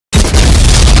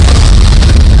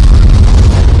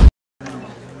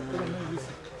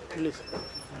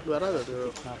Please வராது அது.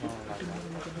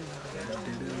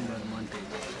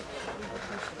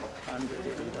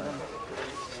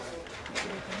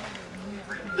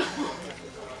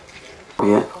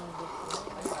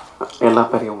 எல்லா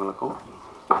பெரியவங்களுக்கும்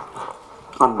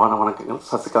அன்பான வணக்கங்கள்.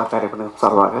 சசிகலா தயாரிப்பின்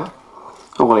சார்பாக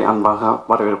உங்களை அன்பாக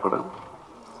வரவேற்படும்.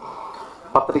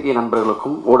 பத்திரிகை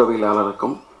நண்பர்களுக்கும்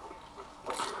ஊடகவியலாளர்களுக்கும்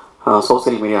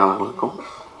சோசியல் மீடியாளர்களுக்கும்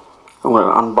உங்கள்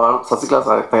அன்பான சசிகலா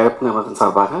தயாரிப்பு நிறுவனத்தின்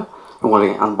சார்பாக உங்களை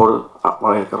அன்போடு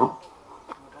வரவேற்கிறோம்.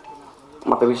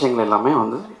 மற்ற விஷயங்கள் எல்லாமே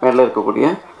மேலே இருக்கக்கூடிய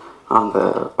அந்த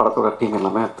படத்தோட டீம்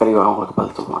எல்லாமே தெளிவாக உங்களுக்கு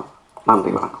பதில் சொல்லுவாங்க.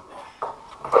 நன்றி, வணக்கம்.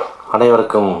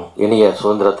 அனைவருக்கும் இனிய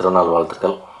சுதந்திர திருநாள்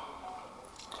வாழ்த்துக்கள்.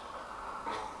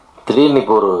 திடீர்னு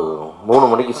இப்போ ஒரு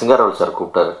 3 மணிக்கு சிங்காரவேல் சார்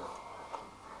கூப்பிட்டாரு.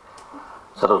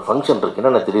 சார் ஒரு ஃபங்க்ஷன் இருக்கு,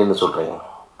 என்ன திடீர்னு சொல்கிறீங்க?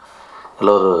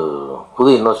 இல்லை ஒரு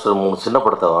புது இன்வெஸ்டர் 3 சின்ன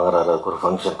படத்தை வாங்குறாரு, அதுக்கு ஒரு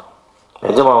ஃபங்க்ஷன்.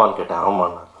 நிஜமாவான்னு கேட்டேன்.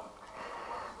 ஆமாண்ணா.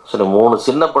 சரி, 3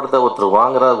 சின்ன படத்தை ஒருத்தர்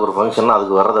வாங்குற ஒரு ஃபங்க்ஷன்னா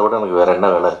அதுக்கு வர்றதை விட எனக்கு வேறு என்ன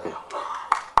வேலை இருக்குது?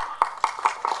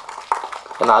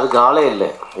 ஏன்னா அதுக்கு ஆளே இல்லை.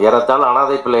 ஏறத்தாழ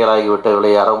அனாதை பிள்ளைகளாகிவிட்ட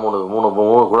விலை யாரோ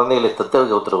 3 குழந்தைகளை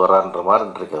தத்தெடுக்க ஒருத்தர் வரான்ற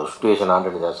மாதிரி இருக்கு சுச்சுவேஷன்.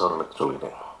 ஆண்டனி தாஸ் அவர்களுக்கு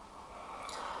சொல்லிட்டேன்.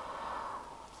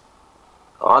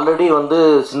 ஆல்ரெடி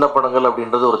சின்ன படங்கள்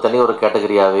அப்படின்றது ஒரு தனி ஒரு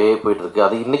கேட்டகரியாகவே போயிட்டுருக்கு.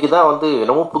 அது இன்றைக்கி தான்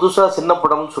என்னமோ புதுசாக சின்ன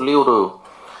படம்னு சொல்லி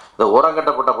இந்த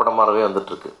ஓரங்கட்டப்பட்ட படமாகவே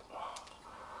வந்துட்டுருக்கு.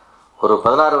 ஒரு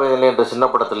 16 வயதிலே என்ற சின்ன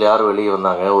படத்தில் யார் வெளியே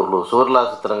வந்தாங்க, ஒரு சூர்லா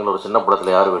சித்திரங்கள் ஒரு சின்ன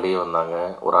படத்தில் யார் வெளியே வந்தாங்க,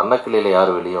 ஒரு அன்னக்கிளியில்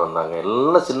யார் வெளியே வந்தாங்க,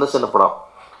 எல்லாம் சின்ன சின்ன படம்.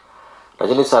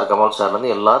 ரஜினி சார், கமல்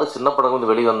சார்லேருந்து எல்லோரும் சின்ன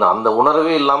படங்கள் வெளியே வந்தாங்க. அந்த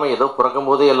உணர்வே இல்லாமல் ஏதோ பிறக்கும்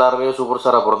போதே எல்லாருமே சூப்பர்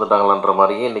ஸ்டாராக பிறந்துட்டாங்களான்ற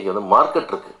மாதிரியே இன்றைக்கி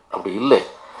மார்க்கெட் இருக்குது. அப்படி இல்லை.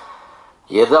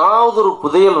 ஏதாவது ஒரு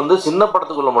புதையல் சின்ன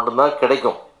படத்துக்குள்ளே மட்டும்தான்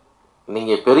கிடைக்கும்.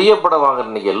 நீங்கள் பெரிய படம் வாங்குற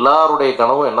இன்றைக்கி எல்லாருடைய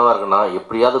கனவும் என்னவாக இருக்குன்னா,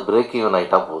 எப்படியாவது பிரேக் ஈவன்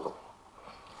ஆகிட்டா போதும்.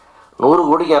 100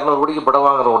 கோடிக்கு 200 கோடிக்கு படம்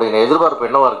வாங்குறவங்களுடைய எதிர்பார்ப்பு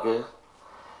என்னவாக இருக்குது?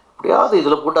 எப்படியாவது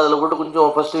இதில் போட்டு அதில் போட்டு கொஞ்சம்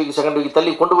ஃபஸ்ட் வீக் செகண்ட் வீக்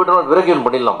தள்ளி கொண்டு போய்ட்டு பிரேக் ஈவன்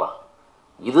பண்ணிடலாமா?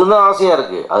 இதுதான் ஆசையாக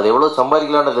இருக்குது. அதில் எவ்வளோ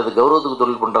சம்பாதிக்கலான்னு அது கௌரவத்துக்கு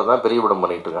தொழில் பண்ணுறது தான் பெரிய படம்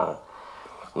பண்ணிகிட்டு இருக்காங்க.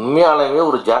 உண்மையாலுமே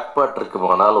ஒரு ஜாக்பாட்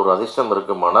இருக்குமானால், ஒரு அதிர்ஷ்டம்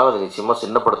இருக்குமானால் அது நிச்சயமாக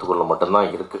சின்ன படத்துக்குள்ளே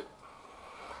மட்டும்தான் இருக்குது.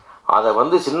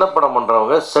 அதை சின்ன படம்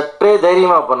பண்ணுறவங்க சற்றே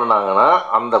தைரியமாக பண்ணினாங்கன்னா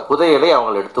அந்த புதையலை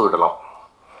அவங்களை எடுத்து விடலாம்.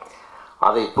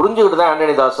 அதை புரிஞ்சுக்கிட்டு தான்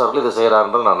ஆண்டனி தாஸ் அவர்கள் இதை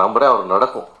செய்கிறாருன்றது நான் நம்புகிறேன். அவர்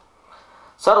நடக்கும்.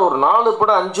 சார், ஒரு 4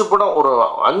 படம் 5 படம், ஒரு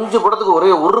 5 படத்துக்கு ஒரே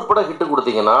ஒரு படம் ஹிட்டு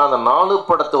கொடுத்தீங்கன்னா அந்த 4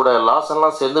 படத்தோட லாஸ்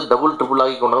எல்லாம் சேர்ந்து டபுள் ட்ரிபிள்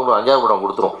ஆகி கொண்டு ஒரு 5வது படம்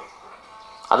கொடுத்துரும்.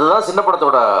 அதுதான் சின்ன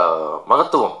படத்தோட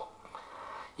மகத்துவம்.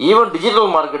 ஈவன் டிஜிட்டல்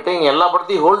மார்க்கெட்டிங் எல்லா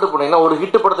படத்தையும் ஹோல்டு பண்ணிங்கன்னா ஒரு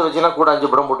ஹிட்டு படத்தை வச்சிங்கன்னா கூட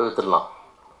 5 படம் போட்டு விற்றுடலாம்.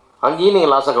 அங்கேயும்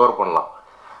நீங்கள் லாஸை கவர் பண்ணலாம்.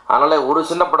 அதனால் ஒரு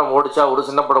சின்ன படம் ஓடிச்சா, ஒரு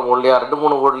சின்ன படம் ஓடலையா,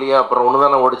 2-3 ஓடலையா, அப்புறம் 1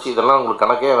 தானே ஓடிச்சு, இதெல்லாம் உங்களுக்கு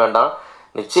கணக்கே வேண்டாம்.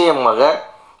 நிச்சயமாக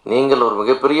நீங்கள் ஒரு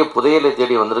மிகப்பெரிய புதையலை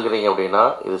தேடி வந்திருக்கிறீங்க அப்படின்னா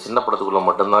இது சின்ன படத்துக்குள்ளே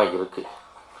மட்டும்தான் இருக்குது.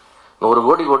 100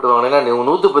 கோடி போட்டு வாங்கினீங்கன்னா நீங்கள்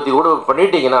 110 கோடி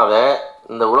பண்ணிட்டீங்கன்னா அதை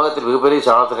இந்த உலகத்தில் மிகப்பெரிய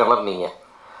சாதனையாளர் நீங்கள்.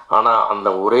 ஆனால் அந்த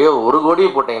ஒரே 1 கோடியை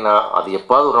போட்டிங்கன்னா அது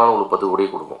எப்பாவது ஒரு நாள் உங்களுக்கு 10 கோடி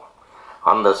கொடுக்கும்.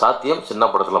 அந்த சாத்தியம் சின்ன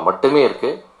படத்தில் மட்டுமே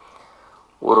இருக்குது.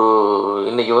 ஒரு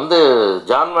இன்றைக்கி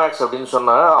ஜான் மேக்ஸ் அப்படின்னு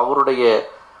சொன்னால் அவருடைய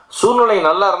சூழ்நிலை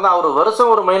நல்லா இருந்தால் அவர்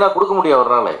வருஷம் ஒரு மைனாக கொடுக்க முடியும்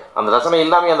அவரால். அந்த ரசனை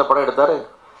இல்லாமல் அந்த படம் எடுத்தார்.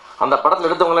 அந்த படத்தில்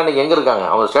எடுத்தவங்களாம் இன்றைக்கி எங்கே இருக்காங்க?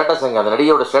 அவங்க ஸ்டேட்டஸ் எங்கே? அந்த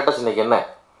நடிகையோட ஸ்டேட்டஸ் இன்றைக்கி என்ன?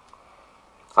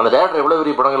 அந்த டேரக்டர் எவ்வளோ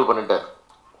பெரிய படங்கள் பண்ணிட்டார்.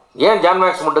 ஏன் ஜான்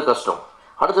மேக்ஸ் மட்டும் கஷ்டம்?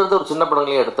 அடுத்தடுத்து ஒரு சின்ன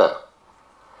படங்களையும் எடுத்தார்.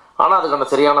 ஆனால் அதுக்கான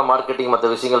சரியான மார்க்கெட்டிங் மற்ற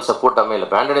விஷயங்கள் சப்போர்ட் அமையல.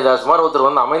 ஆண்டனி தாஸ் மாதிரி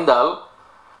ஒருத்தர் அமைந்தால்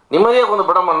நிம்மதியாக கொஞ்சம்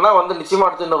படம் பண்ணால் நிச்சயமாக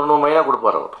அடுத்து இன்னொரு 100 மைனாக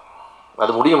கொடுப்பார் அவர்.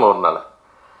 அது முடியும் அவர்னால.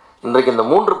 இன்றைக்கு இந்த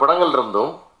 3 படங்கள்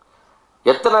இருந்தும்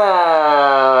எத்தனை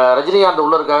ரஜினிகாந்த்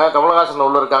உள்ளே இருக்காங்க, கமலஹாசன்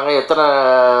உள்ளே இருக்காங்க, எத்தனை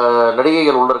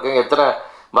நடிகைகள் உள்ளே இருக்காங்க, எத்தனை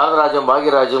பாரதராஜம்,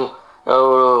 பாக்யராஜும்,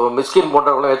 மிஸ்கின்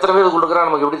போன்றவங்களும் எத்தனை பேர் கொடுக்குறாங்க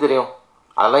நமக்கு எப்படி தெரியும்?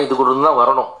 அதெல்லாம் இதுக்குள்ள தான்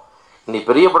வரணும். இன்றைக்கி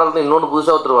பெரிய படத்தில் இன்னொன்று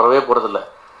புதுசாக ஒருத்தர் வரவே போகிறதில்ல.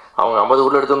 அவங்க 50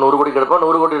 கோடி எடுத்தவங்க 100 கோடி எடுப்பாங்க,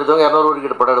 100 கோடி எடுத்தவங்க 200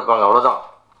 கோடி படம் எடுப்பாங்க, அவ்வளோதான்.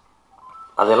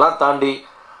 அதெல்லாம் தாண்டி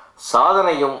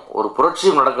சாதனையும் ஒரு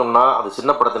புரட்சியும் நடக்கும்னா அது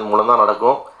சின்ன படத்தின் மூலம் தான்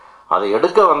நடக்கும். அதை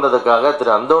எடுக்க வந்ததுக்காக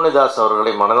திரு அந்தோணிதாஸ்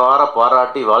அவர்களை மனதார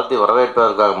பாராட்டி வாழ்த்தி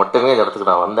வரவேற்பதற்காக மட்டுமே இந்த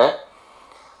இடத்துக்கு நான் வந்தேன்.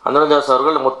 அந்தோணிதாஸ்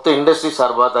அவர்கள் மொத்த இண்டஸ்ட்ரி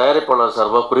சார்பாக, தயாரிப்பாளர்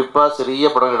சார்பாக, குறிப்பாக சிறிய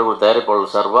படம் எடுக்கிற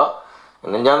தயாரிப்பாளர் சார்பாக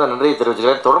நெஞ்சார்ந்த நன்றியை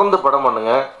தெரிவிச்சுக்கிறேன். தொடர்ந்து படம்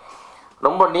பண்ணுங்கள்.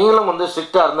 ரொம்ப நீங்களும்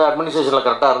ஸ்ட்ரிக்டாக இருந்து அட்மினிஸ்ட்ரேஷனில்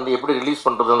கரெக்டாக இருந்து எப்படி ரிலீஸ்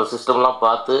பண்ணுறது அந்த சிஸ்டம்லாம்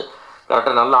பார்த்து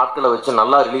கரெக்டாக நல்ல ஆட்களை வச்சு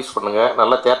நல்லா ரிலீஸ் பண்ணுங்கள்.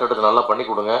 நல்லா தேட்டர் எடுத்து நல்லா பண்ணி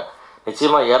கொடுங்க.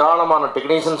 நிச்சயமாக ஏராளமான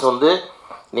டெக்னீஷியன்ஸ்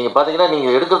நீங்கள் பார்த்தீங்கன்னா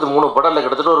நீங்கள் எடுக்கிறது 3 படத்தில்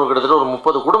கிட்டத்தட்ட ஒரு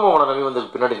 30 குடும்பம் நம்பி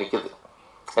பின்னாடி நிற்கிது.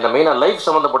 ஏன்னா மெயினாக லைஃப்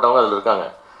சம்மந்தப்பட்டவங்க அதில் இருக்காங்க.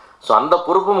 ஸோ அந்த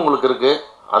பொறுப்பும் உங்களுக்கு இருக்குது.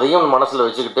 அதையும் மனசில்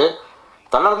வச்சுக்கிட்டு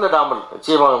தளர்ந்துடாமல்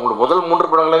நிச்சயமாக உங்களுக்கு முதல் 3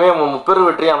 படங்களுமே முப்பெரும்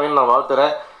வெற்றி அமைன்னு நான்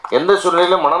வாழ்த்துறேன். எந்த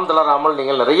சூழ்நிலையிலும் மனம் தளராமல்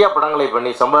நீங்கள் நிறைய படங்களை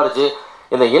பண்ணி சம்பாரித்து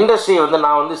இந்த இண்டஸ்ட்ரியை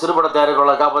நான் சிறு பட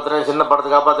தயாரிப்பாளரை காப்பாற்றுறேன், சின்ன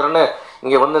படத்தை காப்பாற்றுறேன்னு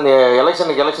இங்கே வந்து இந்த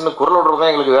எலெக்ஷனுக்கு குரல் விடுறது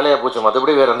தான் எங்களுக்கு வேலையாக போச்சு.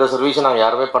 மற்றபடி வேறு எந்த சர்வீஸும் நாங்கள்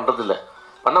யாருமே பண்ணுறதில்ல,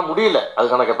 பண்ண முடியல,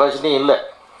 அதுக்கான கெப்பாசிட்டியும் இல்லை.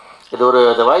 இது ஒரு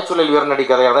வாய்ச்சொல்லில் வீரநடி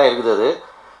கதையாக தான் இருக்குது அது.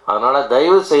 அதனால்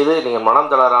தயவு செய்து நீங்கள் மனம்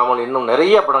தளராமல் இன்னும்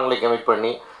நிறைய படங்களை கமிட்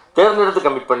பண்ணி, தேர்ந்தெடுத்து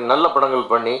கமிட் பண்ணி, நல்ல படங்கள்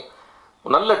பண்ணி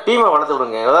நல்ல டீமை வளர்த்து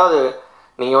விடுங்க. அதாவது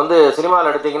நீங்கள் வந்து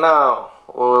சினிமாவில் எடுத்திங்கன்னா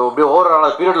அப்படியே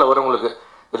ஓவரால் பீரியடில் வரும் உங்களுக்கு.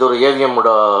 இது ஒரு ஏவிஎம்மோட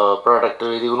ப்ராடக்ட்டு,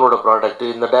 இது இவனோட ப்ராடக்ட்டு,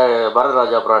 இந்த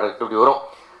பாரதிராஜா ப்ராடக்ட் இப்படி வரும்.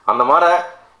 அந்த மாதிரி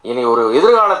இனி ஒரு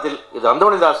எதிர்காலத்தில் இது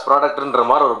அந்தோணிதாஸ் ப்ராடக்ட்ன்ற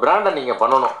மாதிரி ஒரு பிராண்டை நீங்கள்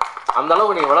பண்ணணும். அந்த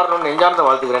அளவுக்கு நீங்கள் வளரணும்னு நெஞ்சார்ந்த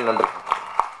வாழ்த்துக்கிறேன். நன்றி.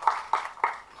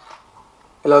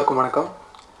 எல்லாருக்கும் வணக்கம்.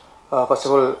 First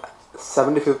of all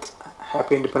 75th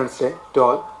happy independence day to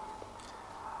all.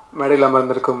 மேடையில்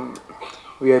அமர்ந்திருக்கும்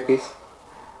விஐபிஸ்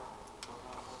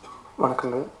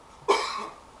வணக்கங்கள்.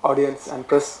 Audience and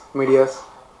press medias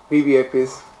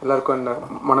VVIPs எல்லாருக்கும் என்ன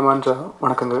மனமான்ற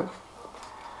வணக்கங்கள்.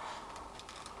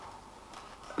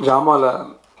 ட்ராமாவில்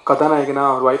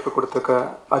கதாநாயகனாக ஒரு வாய்ப்பு கொடுத்துருக்க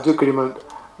அஜு கிடிமல்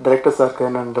டைரக்டர் சாருக்கு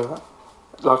and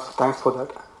lots of thanks for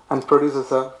that. And producer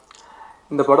sir,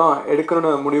 இந்த படம்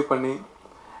எடுக்கணும்னு முடிவு பண்ணி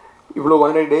இவ்வளோ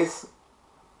 100 days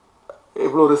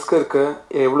எவ்வளோ ரிஸ்க் இருக்குது,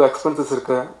 எவ்வளோ எக்ஸ்பென்சஸ்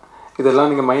இருக்குது, இதெல்லாம்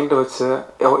நீங்கள் மைண்டில் வச்சு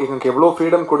எனக்கு எவ்வளோ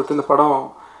ஃப்ரீடம் கொடுத்து இந்த படம்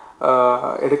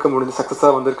எடுக்க முடிஞ்சு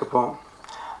சக்ஸஸாக வந்திருக்கு இப்போ.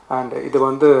 அண்ட் இது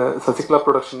வந்து சசிகலா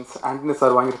ப்ரொடக்ஷன்ஸ் ஆண்டனி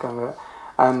சார் வாங்கியிருக்காங்க.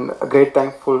 And great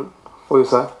thankful for you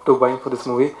sir to பைங் for this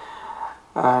movie.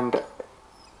 And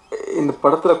இந்த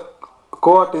படத்தில்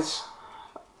கோ-ஆர்டிஸ்ட்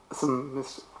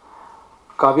மிஸ்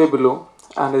காவ்யா பில்லு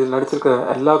அண்ட் இதில் நடிச்சிருக்க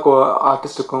எல்லா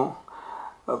ஆர்டிஸ்ட்டுக்கும்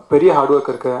பெரிய ஹார்ட்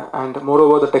ஒர்க் இருக்குது. And more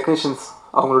over the technicians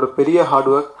அவங்களோட பெரிய hard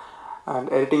work and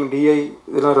editing DI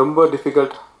இதெல்லாம் ரொம்ப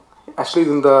டிஃபிகல்ட். ஆக்சுவலி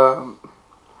இது இந்த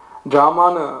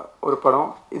ட்ராமான்னு ஒரு படம்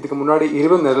இதுக்கு முன்னாடி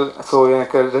 20 நிரல். ஸோ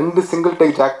எனக்கு 2 சிங்கிள்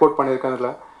டேக் ஜாக்பாட் பண்ணியிருக்கேன்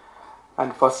இதில்.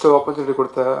 அண்ட் ஃபஸ்ட்டு ஆப்பர்ச்சுனிட்டி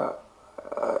கொடுத்த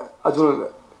அர்ஜுன்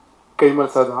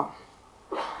கிடிமல் சார் தான்.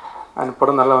 அண்ட்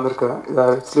படம் நல்லா வந்திருக்கு. இது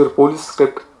ஆக்சுவலி ஒரு போலீஸ்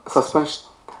ஸ்கிரிப்ட் சஸ்பென்ஸ்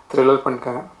த்ரில்லர்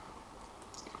பண்ணியிருக்காங்க.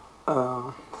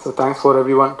 So thanks for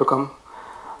every one to come.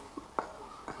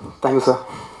 Thank you sir.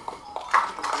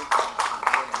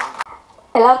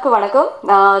 எல்லாருக்கும் வணக்கம்.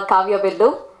 நான் Kavya bill.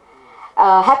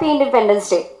 Happy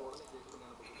independence day.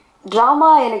 Drama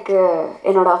எனக்கு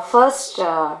என்னோட ஃபர்ஸ்ட்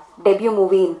டெபியூ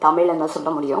மூவி இன் தமிழ்னு சொல்ல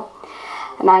முடியும்.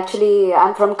 நான் actually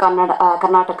I'm from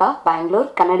Karnataka, Bangalore,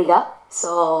 Kannadiga.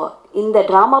 So இந்த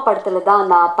ட்ராமா படத்தில் தான்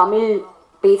நான் தமிழ்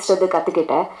பேசுகிறது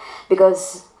கற்றுக்கிட்டேன். பிகாஸ்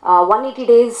 180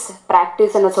 days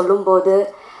ப்ராக்டிஸ் என்ன சொல்லும்போது,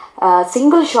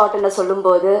 சிங்கிள் ஷாட் என்ன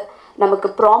சொல்லும்போது நமக்கு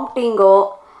ப்ராம்ப்டிங்கோ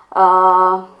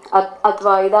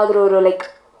அதுவா ஏதாவது ஒரு லைக்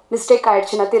மிஸ்டேக்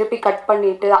ஆகிடுச்சுன்னா திருப்பி கட்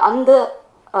பண்ணிவிட்டு அந்த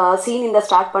சீன் இந்த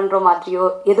ஸ்டார்ட் பண்ணுற மாதிரியோ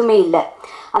எதுவுமே இல்லை.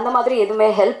 அந்த மாதிரி எதுவுமே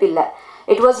ஹெல்ப் இல்லை.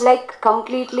 இட் வாஸ் லைக்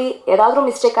கம்ப்ளீட்லி ஏதாவது ஒரு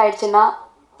மிஸ்டேக் ஆகிடுச்சுன்னா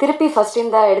திருப்பி ஃபஸ்ட்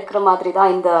இந்த எடுக்கிற மாதிரி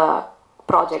தான் இந்த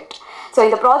ப்ராஜெக்ட். ஸோ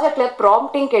இந்த ப்ராஜெக்டில்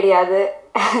ப்ராம்ப்டிங் கிடையாது,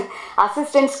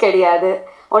 அசிஸ்டன்ஸ் கிடையாது,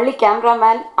 ஒன்லி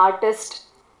கேமராமேன், ஆர்டிஸ்ட்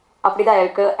அப்படி தான்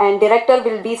இருக்குது. And director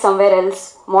will be somewhere else,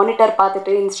 monitor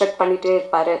பார்த்துட்டு இன்ஸ்ட்ரக்ட் பண்ணிகிட்டே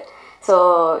இருப்பார். ஸோ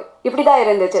இப்படி தான்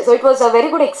இருந்துச்சு. So it was a very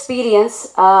good experience.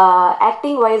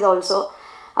 Acting wise also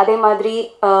அதே மாதிரி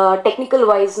டெக்னிக்கல்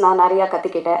வைஸ் நான் நிறையா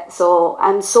கற்றுக்கிட்டேன். So I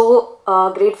am so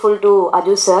grateful to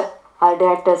Aju sir,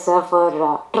 director sir, for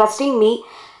trusting me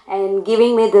and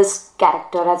giving me this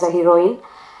character as a heroine.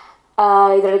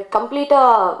 இதில்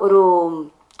கம்ப்ளீட்டாக ஒரு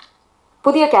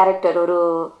புதிய character, ஒரு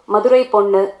மதுரை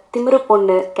பொண்ணு, திமிரு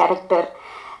பொண்ணு கேரக்டர்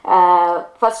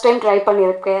ஃபஸ்ட் டைம் ட்ரை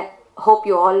பண்ணியிருக்கேன். hope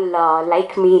you all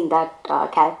like me in that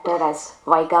character as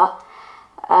Vaiga.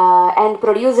 And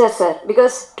producer sir,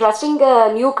 because trusting the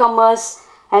newcomers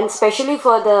and especially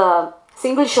for the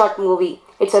single shot movie,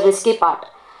 it's a risky part.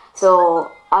 So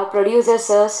our producer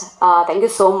sirs, thank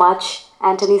you so much.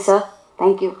 Anthony sir,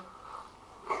 thank you.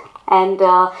 And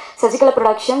Sasikala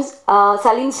Productions,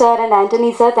 Salim sir and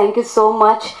Anthony sir, thank you so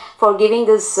much for giving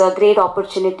this great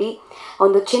opportunity.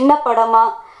 On the சின்ன படமா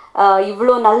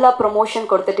இவ்வளோ நல்லா promotion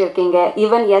கொடுத்துட்டு இருக்கீங்க.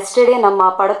 Even yesterday நம்ம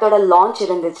படத்தோட launch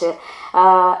இருந்துச்சு.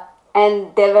 And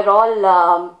there var all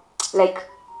like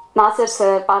Nassar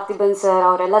sir, Parthiban sir,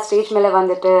 அவர் எல்லாம் ஸ்டேஜ் மேலே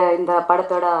வந்துட்டு இந்த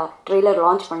படத்தோட ட்ரெய்லர்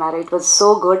லான்ச் பண்ணார். It was so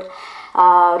good.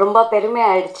 ரொம்ப பெருமை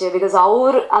ஆயிடுச்சு. பிகாஸ்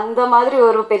அவர் அந்த மாதிரி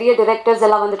ஒரு பெரிய டிரெக்டர்ஸ்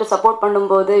எல்லாம் வந்துட்டு சப்போர்ட்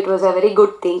பண்ணும்போது it was a very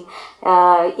good thing.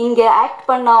 இங்கே ஆக்ட்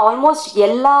பண்ண ஆல்மோஸ்ட்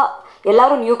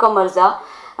எல்லாரும் நியூ கமர்ஸ் தான்.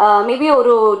 மேபி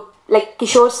ஒரு like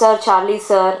Kishore sir, Charlie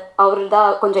sir, அவர் தான்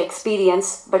கொஞ்சம் experience.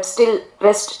 But still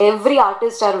rest every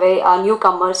artist R new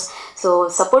comers. So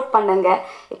support பண்ணுங்க.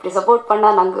 இப்படி சப்போர்ட்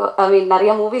பண்ணால் நாங்கள்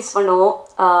நிறைய மூவிஸ் பண்ணுவோம்.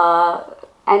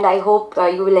 And I hope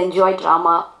you will enjoy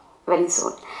drama very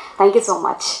soon. Thank you so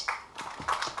much.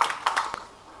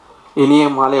 இனிய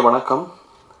மாலை வணக்கம்.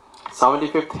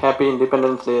 75th ஹாப்பி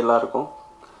இண்டிபெண்டன்ஸ் டே எல்லாருக்கும்.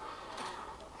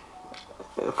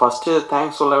 ஃபஸ்ட்டு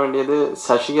தேங்க்ஸ் சொல்ல வேண்டியது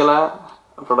சசிகலா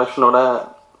ப்ரொடக்ஷனோட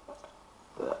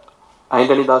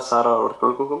ஆண்டனி தாஸ் சார்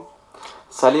அவர்களுக்கும்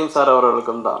சலீம் சார்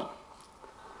அவர்களுக்கும் தான்.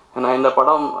 ஏன்னா இந்த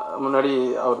படம் முன்னாடி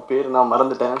அவர் பேர் நான்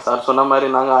மறந்துட்டேன். சார் சொன்ன மாதிரி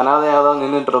நாங்கள் அனாதையாக தான்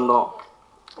நின்றுட்டு இருந்தோம்.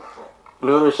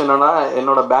 இன்னொரு விஷயம் என்னென்னா,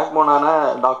 என்னோடய back போனான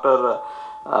doctor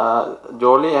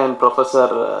Jolie and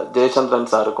professor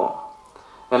Jayachandran சாருக்கும்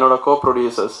என்னோடய கோ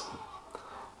ப்ரொடியூசர்ஸ்.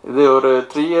 இது ஒரு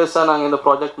 3 இயர்ஸாக நாங்கள் இந்த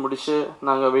ப்ராஜெக்ட் முடித்து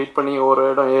நாங்கள் வெயிட் பண்ணி ஒரு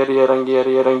இடம் ஏறி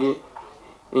இறங்கி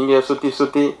இங்கே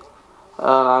சுற்றி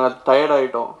நாங்கள் டயர்ட்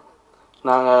ஆகிட்டோம்.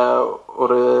 நாங்கள்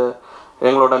ஒரு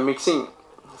எங்களோட மிக்சிங்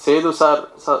சேது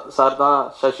சார் தான்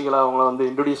சசிகலா அவங்கள வந்து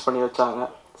இன்ட்ரடியூஸ் பண்ணி வச்சாங்க,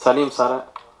 சலீம் சாரை.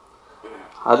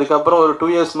 அதுக்கப்புறம் ஒரு 2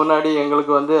 இயர்ஸ் முன்னாடி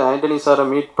எங்களுக்கு வந்து ஆண்டனி சாரை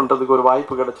மீட் பண்ணுறதுக்கு ஒரு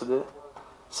வாய்ப்பு கிடச்சிது.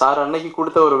 சார் அன்னைக்கு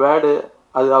கொடுத்த ஒரு வேர்டு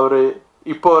அது அவர்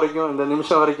இப்போ வரைக்கும் இந்த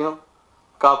நிமிஷம் வரைக்கும்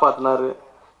காப்பாற்றினார்.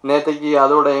 நேற்றுக்கு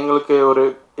அதோட எங்களுக்கு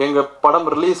எங்கள் படம்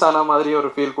ரிலீஸ் ஆன மாதிரி ஒரு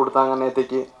ஃபீல் கொடுத்தாங்க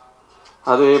நேற்றுக்கு.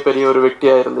 அதுவே பெரிய ஒரு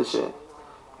வெற்றியாக இருந்துச்சு.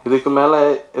 இதுக்கு மேலே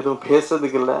எதுவும்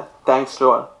பேசுறதுக்கு இல்லை. Thanks to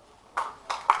all.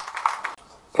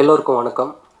 எல்லோருக்கும்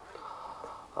வணக்கம்.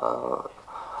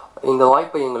 இந்த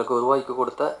வாய்ப்பை எங்களுக்கு உருவாக்கி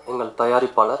கொடுத்த எங்கள்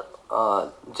தயாரிப்பாளர்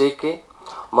ஜேகே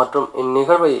மற்றும்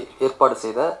இந்நிகழ்வை ஏற்பாடு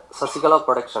செய்த சசிகலா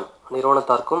ப்ரொடக்ஷன்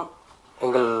நிறுவனத்தாருக்கும்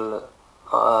எங்கள்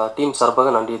டீம்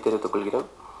சார்பாக நன்றியை தெரிவித்துக் கொள்கிறேன்.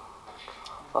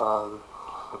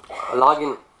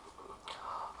 லாகின்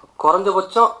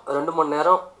குறைஞ்சபட்சம் 2 மணி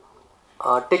நேரம்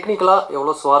டெக்னிக்கலாக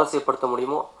எவ்வளோ சுவாரஸ்யப்படுத்த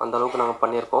முடியுமோ அந்த அளவுக்கு நாங்கள்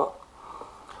பண்ணியிருக்கோம்.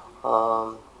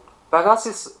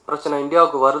 பெகாசிஸ் பிரச்சனை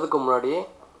இந்தியாவுக்கு வர்றதுக்கு முன்னாடியே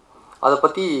அதை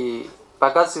பற்றி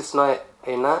பெகாசிஸ்னால்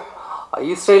என்ன,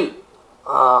 இஸ்ரேல்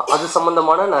அது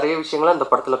சம்மந்தமான நிறைய விஷயங்களை இந்த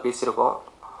படத்தில் பேசியிருக்கோம்.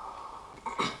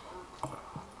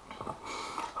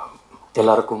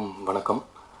 எல்லாருக்கும் வணக்கம்.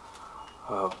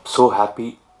 ஸோ ஹாப்பி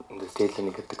இந்த ஸ்டேஜில்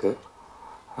நிற்கிறதுக்கு.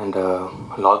 அண்ட்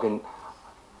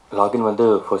லாகின் வந்து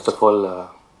ஃபர்ஸ்ட் ஆஃப் ஆல்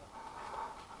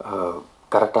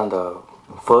கரெக்டாக அந்த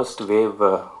ஃபர்ஸ்ட் வேவ்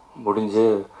முடிஞ்சு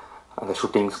அந்த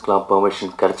ஷூட்டிங்ஸ்க்கெலாம்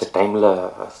பெர்மிஷன் கிடைச்ச டைமில்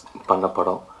பண்ண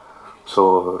படம். ஸோ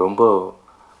ரொம்ப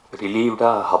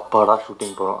ரிலீவ்டாக அப்பாடா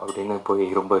ஷூட்டிங் போகிறோம் அப்படின்னு போய்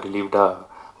ரொம்ப ரிலீவ்டாக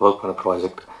ஒர்க் பண்ண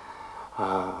project.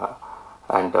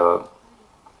 And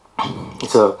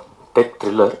it's a tech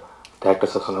thriller.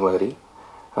 டேரக்டர்ஸாக சொன்ன மாதிரி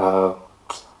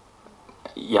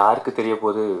யாருக்கு தெரிய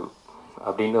போகுது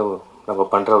அப்படின்னு நம்ம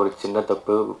பண்ணுற ஒரு சின்ன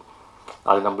தப்பு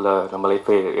அது நம்ம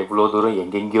லைஃப்பை எவ்வளோ தூரம்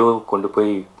எங்கெங்கேயோ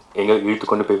இழுத்து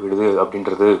கொண்டு போய் விடுது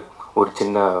அப்படின்றது ஒரு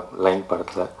சின்ன லைன்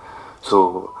படத்தில். So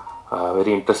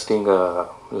very interesting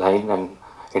line and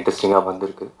இன்ட்ரெஸ்டிங்காக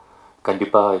வந்திருக்கு.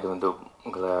 கண்டிப்பாக இது வந்து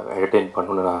உங்களை என்டர்டெயின்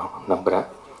பண்ணணுன்னு நான் நம்புகிறேன்.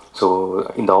 ஸோ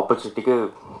இந்த ஆப்பர்ச்சுனிட்டிக்கு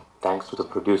thanks to the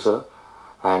producer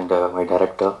and my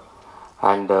director.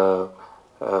 And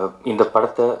இந்த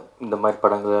படத்தை இந்த மாதிரி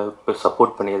படங்களை இப்போ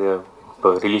சப்போர்ட் பண்ணியது இப்போ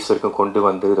ரிலீஸ் வரைக்கும் கொண்டு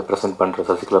வந்து இதை ப்ரெசென்ட் பண்ணுற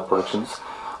சசிகலா ப்ரொடக்ஷன்ஸ்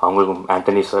அவங்களுக்கும்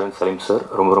Antony sir and Salim sir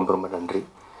ரொம்ப ரொம்ப ரொம்ப நன்றி.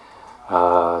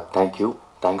 Thank you.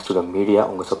 Thanks to the media.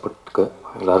 உங்கள் சப்போர்ட்டுக்கு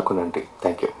எல்லாருக்கும் நன்றி.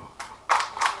 தேங்க்யூ.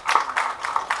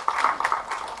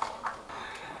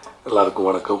 எல்லாருக்கும்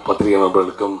வணக்கம். பத்திரிகை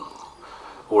நண்பர்களுக்கும்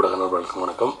ஊடக நண்பர்களுக்கும்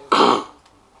வணக்கம்.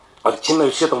 அது சின்ன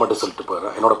விஷயத்தை மட்டும் சொல்லிட்டு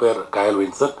போயிடுறேன். என்னோடய பேர் கயல்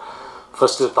வின்சன்.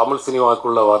 ஃபஸ்ட்டு தமிழ்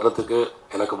சினிமாவுக்குள்ளே வர்றதுக்கு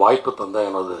எனக்கு வாய்ப்பு தந்த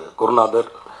எனது குருநாதர்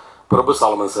பிரபு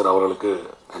சாலமன் சார் அவர்களுக்கு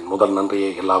என் முதல் நன்றியை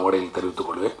எல்லா வகையிலும் தெரிவித்துக்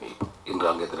கொள்வேன். இன்று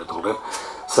அங்கே தெரிவித்துக் கொள்வேன்.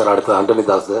 சார் அடுத்து ஆண்டனி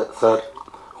தாஸ் சார்,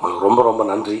 உங்களுக்கு ரொம்ப ரொம்ப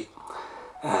நன்றி.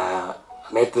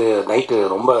 நேற்று நைட்டு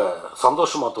ரொம்ப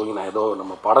சந்தோஷமாக தூங்கினேன். ஏதோ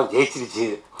நம்ம படம் ஜெயிச்சிருச்சு,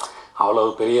 அவ்வளோ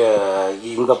பெரிய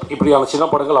இப்படியான சின்ன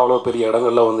படங்கள் அவ்வளோ பெரிய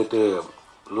இடங்களில் வந்துட்டு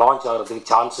லான்ச்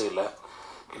ஆகிறதுக்கு சான்ஸே இல்லை.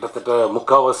 கிட்டத்தட்ட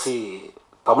முக்கால்வாசி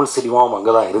தமிழ் சினிமாவும்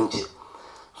அங்கே தான் இருந்துச்சு.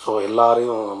 ஸோ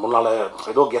எல்லாரையும் முன்னால்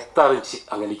ஏதோ கெத்தாக இருந்துச்சு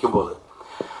அங்கே நிற்கும்போது.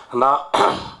 நான்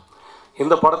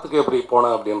இந்த படத்துக்கு எப்படி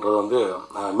போனேன் அப்படின்றது வந்து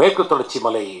மேற்கு தொடர்ச்சி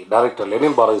மலை டைரக்டர்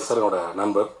லெனின் பாரதி சார் என்னோட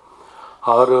நண்பர்.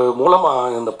 அவர்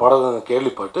மூலமாக இந்த படம்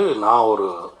கேள்விப்பட்டு நான் ஒரு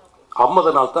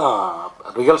 50 நாள் தான்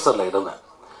ரிஹர்சலில் இருந்தேன்.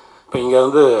 இப்போ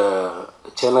இங்கேருந்து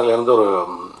சென்னையிலேருந்து ஒரு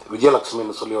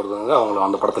விஜயலட்சுமின்னு சொல்லி ஒருத்தவங்க அவங்க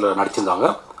அந்த படத்தில் நடிச்சிருந்தாங்க.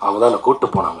 அவங்க தான் என்னை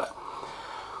கூப்பிட்டு போனாங்க.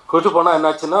 கூப்பிட்டு போனால்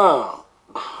என்னாச்சுன்னா,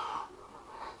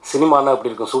 சினிமானா அப்படி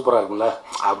இருக்கும், சூப்பராக இருக்கும்ல,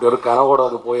 அப்படி ஒரு கனவோடு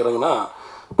அங்கே போயிடுங்கன்னா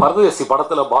பரதேசி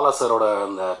படத்தில் பாலா சாரோட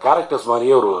அந்த கேரக்டர்ஸ்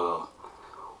மாதிரியே ஒரு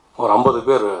 50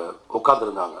 பேர்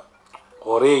உட்காந்துருந்தாங்க.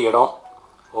 ஒரே இடம்,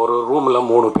 ஒரு ரூமில்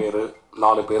 3 பேர்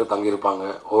 4 பேர் தங்கியிருப்பாங்க.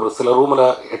 ஒரு சில ரூமில்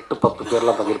 8-10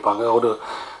 பேர்லாம் தங்கியிருப்பாங்க.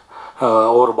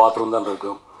 ஒரு பாத்ரூம் தான்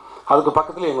இருக்கும். அதுக்கு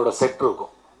பக்கத்தில் எங்களோட செட்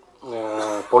இருக்கும்,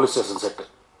 போலீஸ் ஸ்டேஷன் செட்டு.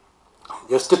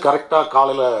 ஜஸ்ட்டு கரெக்டாக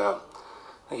காலையில்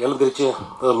எழுந்திரிச்சு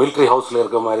மிலிட்ரி ஹவுஸில்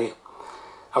இருக்க மாதிரி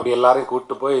அப்படி எல்லாரையும்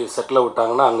கூப்பிட்டு போய் செட்டில்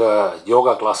விட்டாங்கன்னா அங்கே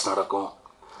யோகா கிளாஸ் நடக்கும்,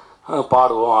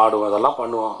 பாடுவோம், ஆடுவோம், அதெல்லாம்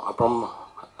பண்ணுவோம். அப்புறம்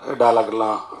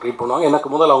டயலாக்லாம் ரீட் பண்ணுவாங்க. எனக்கு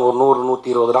முதல்ல அவங்க ஒரு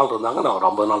 100-120 நாள் இருந்தாங்க, நான் ஒரு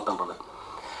 50 நாள் தான் இருந்தேன்.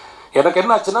 எனக்கு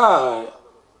என்ன ஆச்சுன்னா,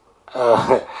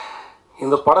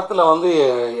 இந்த படத்தில் வந்து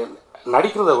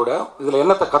நடிக்கிறத விட இதில்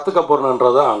என்னத்தை கற்றுக்க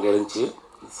போகிறேன்றது அங்கே இருந்துச்சு.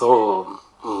 ஸோ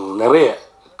நிறைய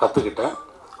கற்றுக்கிட்டேன்.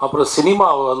 அப்புறம்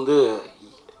சினிமாவை வந்து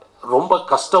ரொம்ப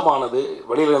கஷ்டமானது,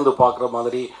 வெளியிலேருந்து பார்க்குற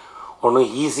மாதிரி ஒன்றும்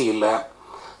ஈஸி இல்லை.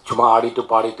 சும்மா ஆடிட்டு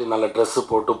பாடிட்டு நல்ல ட்ரெஸ்ஸு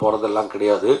போட்டு போகிறதெல்லாம்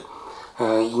கிடையாது.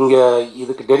 இங்கே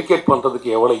இதுக்கு டெடிகேட் பண்ணுறதுக்கு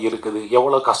எவ்வளோ இருக்குது,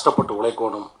 எவ்வளோ கஷ்டப்பட்டு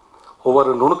உழைக்கணும்,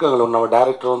 ஒவ்வொரு நுணுக்கங்களும். நம்ம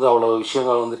டைரக்டர் வந்து அவ்வளோ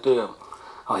விஷயங்கள் வந்துட்டு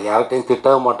யார்கிட்டையும்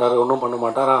திட்ட மாட்டார், ஒன்றும் பண்ண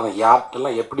மாட்டார். ஆனால்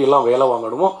யார்கிட்டலாம் எப்படியெல்லாம் வேலை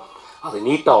வாங்கணுமோ அதை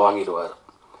நீட்டாக வாங்கிடுவார்.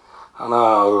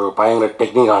 ஆனால் ஒரு பயங்கர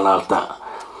டெக்னிக்கான ஆள் தான்.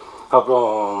 அப்புறம்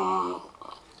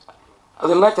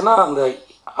அது என்னாச்சுன்னா,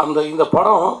 இந்த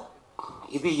படம்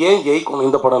இது ஏன் ஜெயிக்கணும்,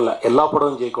 இந்த படம் இல்லை எல்லா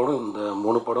படமும் ஜெயிக்கணும். இந்த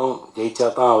 3 படம் ஜெயிச்சா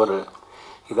தான் அவர்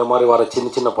இதை மாதிரி வர சின்ன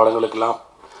சின்ன படங்களுக்கெல்லாம்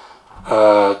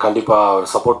கண்டிப்பாக அவர்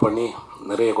சப்போர்ட் பண்ணி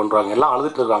நிறைய கொண்டு வராங்க. எல்லாம்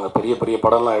அழுதுட்டு இருக்காங்க. பெரிய பெரிய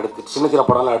படம்லாம் எடுத்துட்டு, சின்ன சின்ன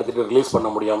படம்லாம் எடுத்துகிட்டு ரிலீஸ் பண்ண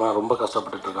முடியாமல் ரொம்ப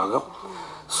கஷ்டப்பட்டுருக்காங்க.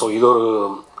 ஸோ இது ஒரு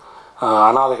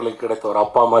அனாதைகளுக்கு கிடைத்த ஒரு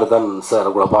அப்பா மாதிரி தான்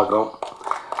சார் கூட பார்க்குறோம்.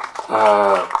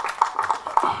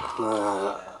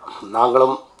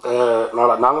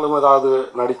 நாங்களும் ஏதாவது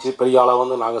நடித்து பெரிய ஆளாக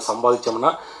வந்து நாங்கள்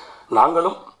சம்பாதிச்சோம்னா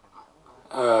நாங்களும்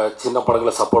சின்ன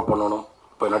படங்களை சப்போர்ட் பண்ணணும்,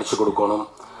 போய் நடித்து கொடுக்கணும்,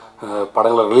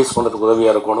 படங்களை ரிலீஸ் பண்ணுறதுக்கு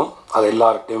உதவியாக இருக்கணும். அது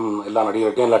எல்லார்ட்டையும், எல்லா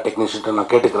நடிகர்கிட்டையும், எல்லா டெக்னீஷியன்ட்டையும்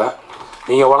நான் கேட்டுக்கிறேன்.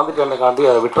 நீங்கள் வளர்ந்துட்டு என்னைக்காண்டி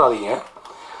அதை விட்டுறாதீங்க.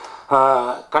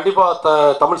 கண்டிப்பாக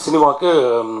தமிழ் சினிமாவுக்கு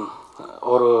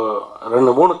ஒரு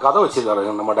 2-3 கதை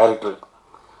வச்சுருக்காரு நம்ம டைரக்டர்.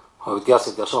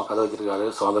 வித்தியாசமாக கதை வச்சுருக்காரு.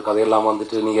 ஸோ அந்த கதையெல்லாம்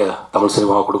வந்துட்டு நீங்கள் தமிழ்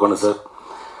சினிமாவை கொடுக்கணும் சார்.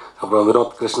 அப்புறம்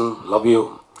வினோத் கிருஷ்ணன், லவ் யூ.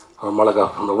 ரொம்ப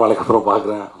நாளைக்கு அப்புறம்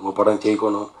பார்க்குறேன். உங்கள் படம்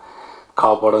ஜெயிக்கணும்,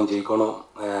 படம் ஜெயிக்கணும்.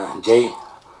 ஜெய்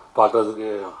பார்க்குறதுக்கு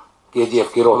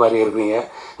கேஜிஎஃப் ஹீரோ மாதிரி இருக்கிறீங்க.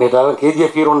 நேற்று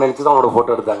கேஜிஎஃப் ஹீரோன்னு நினச்சி தான் அவனோட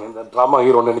ஃபோட்டோ எடுத்தாங்க, இந்த ட்ராமா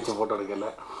ஹீரோன்னு நினச்சி ஃபோட்டோ எடுக்கல.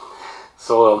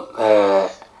 ஸோ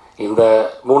இந்த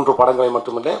 3 படங்களை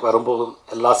மட்டுமில்லை, வரும்போதும்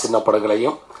எல்லா சின்ன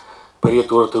படங்களையும் பெரிய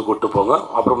தூரத்துக்கு கூப்பிட்டு போங்க.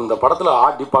 அப்புறம் இந்த படத்தில்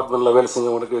ஆர்ட் டிபார்ட்மெண்ட்டில் வேலை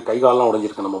செஞ்சவங்களுக்கு கைகாலெலாம்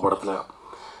உடைஞ்சிருக்கு நம்ம படத்தில்.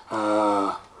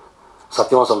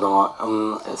 சத்தியமாக சொல்கிறோம்,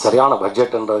 சரியான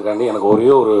பட்ஜெட்டுன்றதுக்காண்டி எனக்கு ஒரே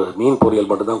ஒரு மீன் பொரியல்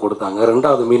மட்டும்தான் கொடுத்தாங்க.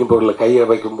 2வது மீன் பொரியலில் கையை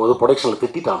வைக்கும்போது ப்ரொடக்ஷனில்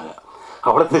திட்டாங்க.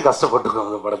 அவ்வளோத்துக்கு கஷ்டப்பட்டுருக்கோம்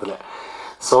அந்த படத்தில்.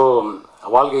 ஸோ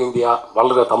வாழ்க இந்தியா,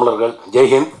 வளர்க தமிழர்கள்.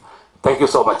 ஜெய்ஹிந்த். Thank you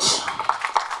so much.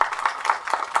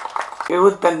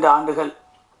 75 ஆண்டுகள்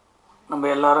நம்ம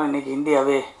எல்லாரும் இன்றைக்கி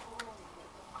இந்தியாவே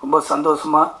ரொம்ப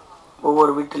சந்தோஷமாக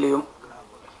ஒவ்வொரு வீட்டிலையும்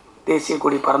தேசிய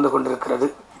கொடி பறந்து கொண்டிருக்கிறது.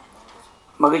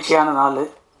 மகிழ்ச்சியான நாள்.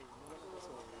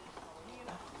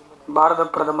 பாரத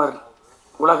பிரதமர்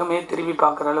உலகமே திரும்பி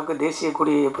பார்க்குற அளவுக்கு தேசிய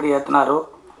கொடியை எப்படி ஏற்றினாரோ,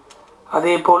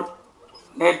 அதே போல்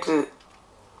நேற்று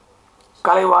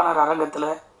கலைவாணர்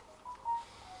அரங்கத்தில்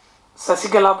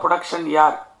சசிகலா ப்ரொடக்ஷன்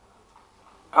யார்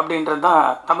அப்படின்றது தான்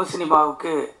தமிழ்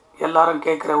சினிமாவுக்கு எல்லாரும்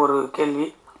கேட்குற ஒரு கேள்வி.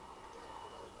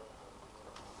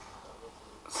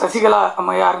 சசிகலா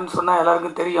அம்மா யாருன்னு சொன்னால்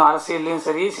எல்லாருக்கும் தெரியும். அரசியல்லையும்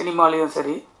சரி, சினிமாலேயும்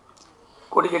சரி,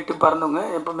 கொடி கட்டி பறந்தவங்க,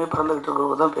 எப்பவுமே பறந்துக்கிட்டு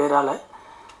இருக்கிறவங்க தான் பேரால்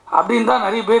அப்படின்னு தான்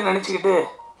நிறைய பேர் நினச்சிக்கிட்டு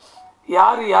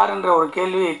யாருன்ற ஒரு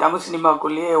கேள்வி தமிழ்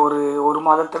சினிமாக்குள்ளேயே ஒரு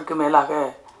மாதத்திற்கு மேலாக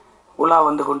உலா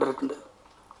வந்து கொண்டிருக்கின்றது.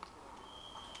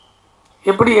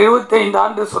 எப்படி 75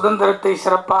 ஆண்டு சுதந்திரத்தை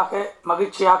சிறப்பாக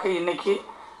மகிழ்ச்சியாக இன்னைக்கு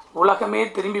உலகமே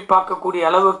திரும்பி பார்க்கக்கூடிய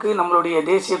அளவுக்கு நம்மளுடைய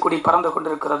தேசிய கொடி பறந்து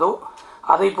கொண்டிருக்கிறதோ,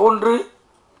 அதை போன்று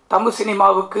தமிழ்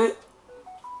சினிமாவுக்கு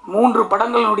 3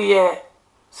 படங்களுடைய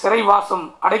சிறைவாசம்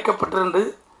அடைக்கப்பட்டிருந்து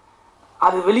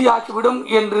அது வெளியாகிவிடும்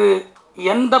என்று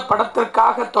எந்த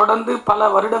படத்திற்காக தொடர்ந்து பல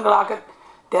வருடங்களாக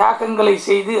தியாகங்களை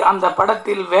செய்து அந்த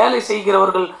படத்தில் வேலை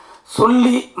செய்கிறவர்கள்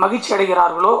சொல்லி மகிழ்ச்சி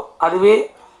அடைகிறார்களோ அதுவே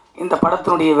இந்த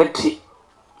படத்தினுடைய வெற்றி.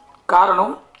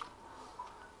 காரணம்,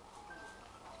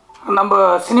 நம்ம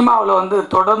சினிமாவில் வந்து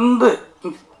தொடர்ந்து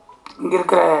இங்கே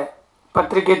இருக்கிற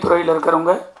பத்திரிகை துறையில்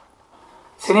இருக்கிறவங்க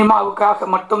சினிமாவுக்காக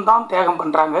மட்டும்தான் தியாகம்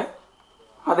பண்ணுறாங்க.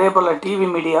 அதே போல் டிவி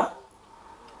மீடியா,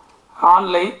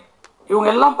 ஆன்லைன், இவங்க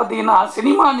எல்லாம் பார்த்திங்கன்னா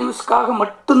சினிமா நியூஸ்க்காக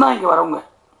மட்டும்தான் இங்கே வரவங்க.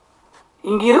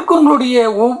 இங்கே இருக்கிறவங்களுடைய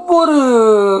ஒவ்வொரு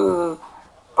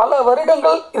பல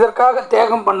வருடங்கள் இதற்காக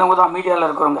தியாகம் பண்ணவங்க தான் மீடியாவில்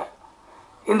இருக்கிறவங்க.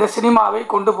 இந்த சினிமாவை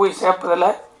கொண்டு போய் சேர்ப்பதில்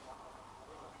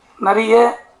நிறைய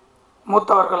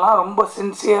மூத்தவர்கள்லாம் ரொம்ப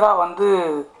சின்சியராக வந்து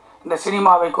இந்த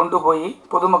சினிமாவை கொண்டு போய்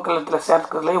பொதுமக்களத்தில்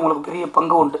சேர்க்கிறதுல இவங்களுக்கு பெரிய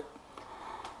பங்கு உண்டு.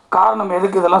 காரணம்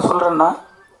எதுக்கு இதெல்லாம் சொல்கிறேன்னா,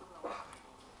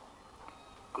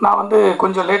 நான் வந்து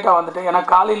கொஞ்சம் லேட்டாக வந்துட்டேன். ஏன்னா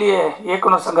காலையிலேயே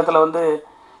இயக்குனர் சங்கத்தில் வந்து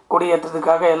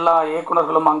கொடியேற்றத்துக்காக எல்லா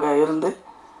இயக்குனர்களும் அங்கே இருந்து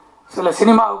சில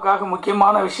சினிமாவுக்காக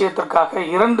முக்கியமான விஷயத்திற்காக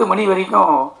 2 மணி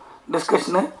வரைக்கும்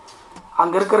டிஸ்கஷனு.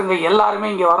 அங்கே இருக்கிறவங்க எல்லாருமே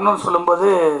இங்கே வரணும்னு சொல்லும்போது,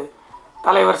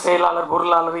 தலைவர், செயலாளர்,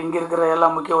 பொருளாளர், இங்கே இருக்கிற எல்லா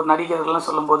முக்கிய ஒரு நடிகர்கள்லாம்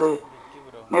சொல்லும்போது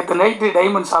நேற்று நைட்டு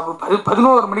டைமண்ட் ஷாப்பு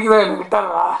 11 மணிக்கு தான் எனக்கு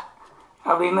விட்டாரா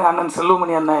அப்படின்னு அண்ணன்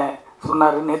செல்வமணி அண்ணன்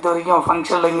சொன்னார். நேற்று வரைக்கும்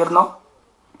ஃபங்க்ஷனில் இங்கே இருந்தோம்,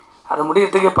 அது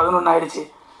முடியறதுக்கே 11 ஆயிடுச்சு.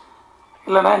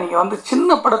 இல்லைண்ணா நீங்கள் வந்து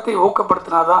சின்ன படத்தை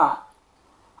ஊக்கப்படுத்தினாதான்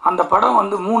அந்த படம்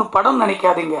வந்து 3 படம்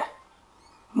நினைக்காதீங்க,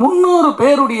 300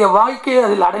 பேருடைய வாழ்க்கை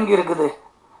அதில் அடங்கி இருக்குது.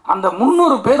 அந்த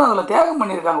 300 பேர் அதில் தியாகம்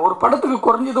பண்ணியிருக்காங்க. ஒரு படத்துக்கு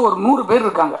குறைஞ்சது ஒரு 100 பேர்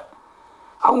இருக்காங்க.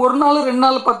 அவங்க 1 நாள் 2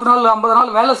 நாள் 10 நாள் 50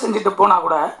 நாள் வேலை செஞ்சுட்டு போனால்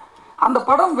கூட அந்த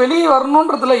படம் வெளியே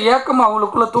வரணுன்றதுல ஏக்கம்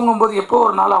அவங்களுக்குள்ளே தூங்கும்போது எப்போ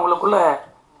ஒரு நாள் அவங்களுக்குள்ளே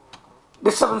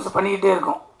டிஸ்டர்பன்ஸ் பண்ணிக்கிட்டே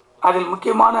இருக்கும். அதில்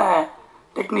முக்கியமான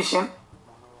டெக்னீஷியன்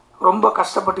ரொம்ப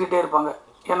கஷ்டப்பட்டுக்கிட்டே இருப்பாங்க.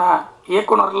 ஏன்னா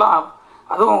இயக்குனர்லாம்,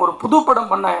 அதுவும் ஒரு புது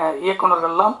படம் பண்ண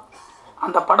இயக்குனர்கள்லாம்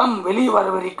அந்த படம் வெளியே வர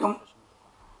வரைக்கும்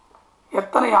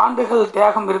எத்தனை ஆண்டுகள்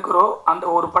தியாகம் இருக்கிறோ அந்த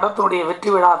ஒரு படத்தினுடைய வெற்றி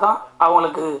விழா தான்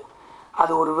அவங்களுக்கு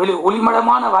அது ஒரு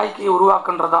ஒளிமயமான வாழ்க்கையை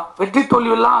உருவாக்குன்றதான். வெற்றி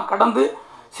தோல்வியெல்லாம் கடந்து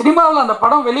சினிமாவில் அந்த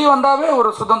படம் வெளியே வந்தாவே ஒரு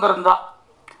சுதந்திரம் தான்.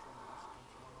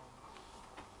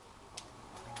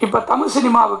 இப்போ தமிழ்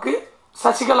சினிமாவுக்கு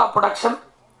சசிகலா ப்ரொடக்ஷன்,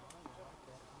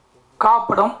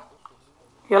 காப்படம்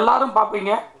எல்லாரும்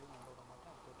பார்ப்பீங்க.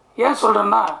 ஏன்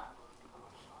சொல்கிறேன்னா,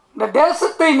 இந்த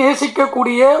தேசத்தை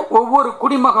நேசிக்கக்கூடிய ஒவ்வொரு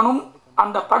குடிமகனும்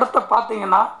அந்த படத்தை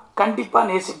பார்த்தீங்கன்னா கண்டிப்பாக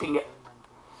நேசிப்பீங்க.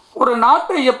 ஒரு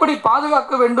நாட்டை எப்படி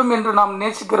பாதுகாக்க வேண்டும் என்று நாம்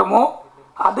நேசிக்கிறோமோ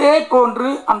அதே போன்று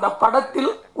அந்த படத்தில்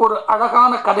ஒரு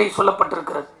அழகான கதை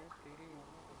சொல்லப்பட்டிருக்கிறது.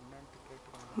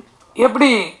 எப்படி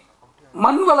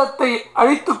மண் வளத்தை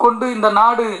அழித்து கொண்டு இந்த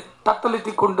நாடு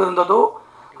தத்தளித்து கொண்டிருந்ததோ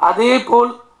அதே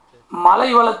போல் மலை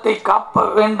வளத்தை காப்ப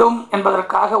வேண்டும்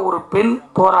என்பதற்காக ஒரு பெண்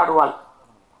போராடுவாள்.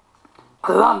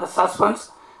 அதுதான் அந்த சஸ்பென்ஸ்.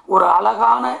 ஒரு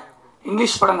அழகான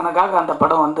இங்கிலீஷ் படங்கனுக்காக அந்த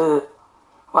படம்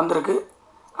வந்திருக்கு.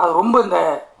 அது ரொம்ப இந்த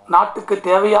நாட்டுக்கு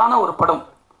தேவையான ஒரு படம்.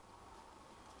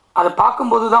 அதை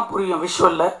பார்க்கும்போது தான் புரியும்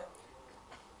விஷுவலில்.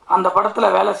 அந்த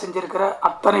படத்தில் வேலை செஞ்சுருக்கிற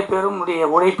அத்தனை பேருடைய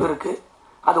உழைப்பு இருக்குது.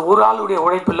 அது ஒரு ஆளுடைய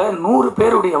உழைப்பில் 100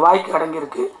 பேருடைய வாய்க்கு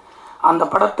அடங்கியிருக்கு. அந்த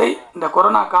படத்தை இந்த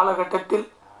கொரோனா காலகட்டத்தில்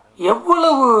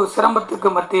எவ்வளவு சிரமத்துக்கு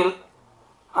மத்தியில்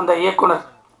அந்த இயக்குனர்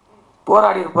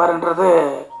போராடி இருப்பார்ன்றது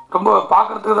ரொம்ப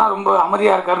பார்க்குறதுக்கு தான் ரொம்ப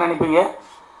அமைதியாக இருக்காருன்னு நினைப்பீங்க.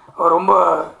 அவர் ரொம்ப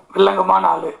வில்லங்கமான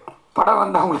ஆள். படம்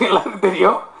வந்து அவங்களுக்கு எல்லாருக்கும்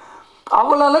தெரியும்.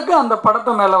 அவ்வளவுக்கு அந்த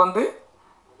படத்தை மேலே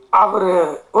அவர்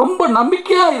ரொம்ப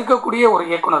நம்பிக்கையாக இருக்கக்கூடிய ஒரு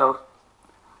இயக்குனர். அவர்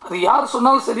அது யார்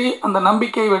சொன்னாலும் சரி அந்த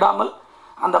நம்பிக்கையை விடாமல்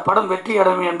அந்த படம் வெற்றி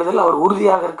அடையும் என்பதில் அவர்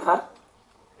உறுதியாக இருக்கிறார்.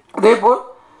 அதேபோல்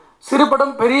சிறு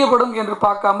படம் பெரிய படம் என்று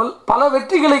பார்க்காமல் பல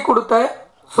வெற்றிகளை கொடுத்த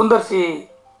சுந்தர் சி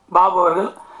பாபு அவர்கள்,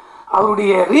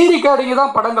 அவருடைய ரீரிகார்டிங்கு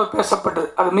தான் படங்கள் பேசப்பட்டது.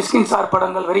 அது மிஸ்கின் சார்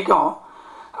படங்கள் வரைக்கும்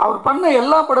அவர் பண்ண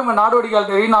எல்லா படமும், நாடோடிகள்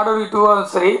சரி, நாடோடி 2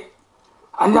 சரி,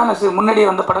 அஞ்சானசு முன்னாடி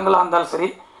வந்த படங்களாக இருந்தாலும் சரி,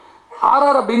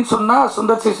 RR அப்படின்னு சொன்னால்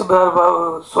சுந்தர் சி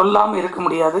சொல்லாமல் இருக்க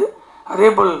முடியாது.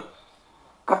 அதேபோல்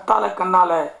கத்தால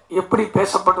கண்ணால் எப்படி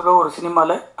பேசப்பட்டதோ ஒரு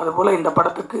சினிமாவில், அதுபோல் இந்த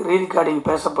படத்துக்கு ரீரிகார்டிங்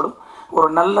பேசப்படும். ஒரு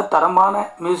நல்ல தரமான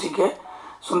மியூசிக்கை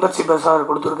சுந்தர் சி சார்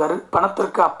கொடுத்துருக்காரு.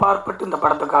 பணத்திற்கு அப்பாற்பட்டு இந்த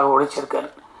படத்துக்காக உழைச்சிருக்காரு.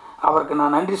 அவருக்கு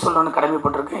நான் நன்றி சொல்லணும்னு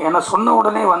கடமைப்பட்டிருக்கேன். ஏன்னா சொன்ன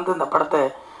உடனே இந்த படத்தை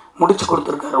முடிச்சு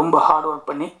கொடுத்துருக்காரு, ரொம்ப ஹார்ட் ஒர்க்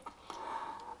பண்ணி.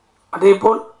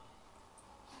 அதேபோல்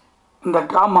இந்த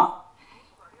ட்ராமா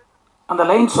அந்த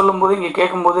லைன் சொல்லும்போது இங்கே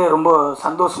கேட்கும்போதே ரொம்ப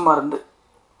சந்தோஷமாக இருந்து.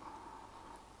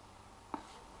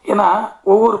 ஏன்னா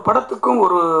ஒவ்வொரு படத்துக்கும்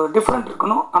ஒரு டிஃப்ரெண்ட்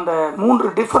இருக்கணும். அந்த 3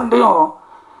 டிஃப்ரெண்ட்டையும்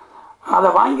அதை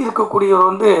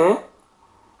வாங்கியிருக்கக்கூடியவர்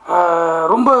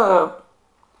ரொம்ப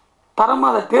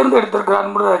தரமாக அதை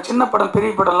தேர்ந்தெடுத்திருக்கிறாரு. சின்ன படம்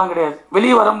பெரிய படம்லாம் கிடையாது.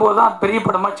 வெளியே வரும்போது தான் பெரிய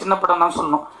படமாக சின்ன படம் தான்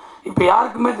சொல்லணும். இப்போ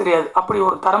யாருக்குமே தெரியாது. அப்படி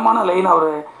ஒரு தரமான லைன்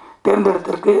அவர்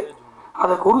தேர்ந்தெடுத்திருக்கு.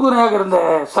 அதுக்கு உறுதுணையாக இருந்த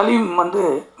சலீம்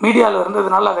மீடியாவில்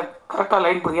இருந்ததுனால அதை கரெக்டாக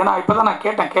லைன் புரியுது. ஏன்னா இப்போ தான்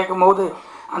நான் கேட்கும்போது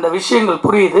அந்த விஷயங்கள்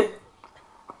புரியுது.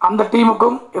 அந்த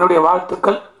டீமுக்கும் என்னுடைய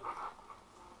வாழ்த்துக்கள்.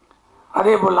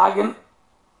 அதே போல் லாகின்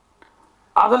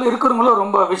அதில் இருக்கிறவங்களும்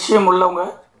ரொம்ப விஷயம் உள்ளவங்க.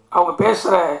 அவங்க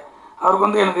பேசுகிற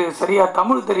அவருக்கு எனக்கு சரியாக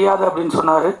தமிழ் தெரியாது அப்படின்னு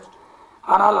சொன்னார்.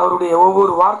 ஆனால் அவருடைய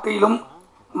ஒவ்வொரு வார்த்தையிலும்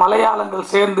மலையாளங்கள்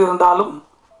சேர்ந்து இருந்தாலும்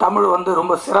தமிழ்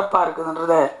ரொம்ப சிறப்பாக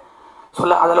இருக்குதுன்றதை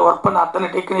சொல்ல, அதில் ஒர்க் பண்ண அத்தனை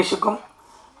டெக்னீஷியனுக்கும்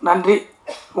நன்றி.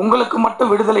 உங்களுக்கு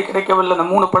மட்டும் விடுதலை கிடைக்கவில்லை. இந்த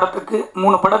 3 படத்துக்கு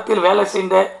 3 படத்தில் வேலை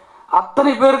செய்த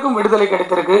அத்தனை பேருக்கும் விடுதலை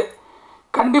கிடைத்திருக்கு.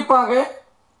 கண்டிப்பாக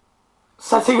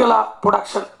சசிகலா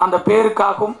ப்ரொடக்ஷன் அந்த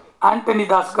பேருக்காகவும் ஆண்டனி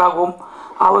தாஸுக்காகவும்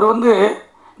அவர்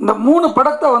இந்த 3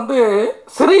 படத்தை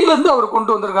சிறையிலேருந்து அவர்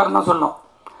கொண்டு வந்திருக்காருன்னு சொல்லணும்.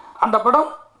 அந்த படம்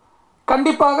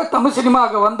கண்டிப்பாக தமிழ்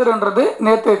சினிமாவுக்கு வந்துருன்றது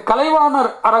நேற்று கலைவாணர்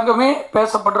அரங்கமே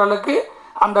பேசப்படுற அளவுக்கு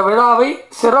அந்த விழாவை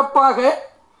சிறப்பாக,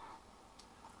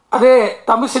 அதே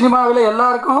தமிழ் சினிமாவில்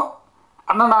எல்லாருக்கும்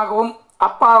அண்ணனாகவும்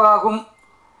அப்பாவாகவும்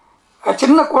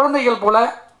சின்ன குழந்தைகள் போல்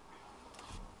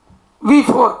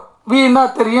V4 வீன்னா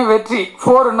தெரியும் வெற்றி,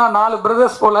 4ன்னா 4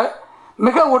 பிரதர்ஸ் போல்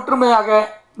மிக ஒற்றுமையாக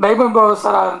டைமண்ட் பாபு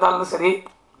சாராக இருந்தாலும் சரி,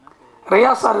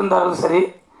 ரியா சார் இருந்தாலும் சரி,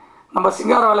 நம்ம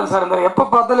சிங்காரவேலன் சார் இருந்தார். எப்போ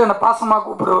பார்த்தாலும் என்னை பாசமாக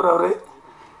கூப்பிடுவார் அவர்.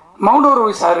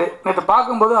 மௌனூர்வி சார் நேற்று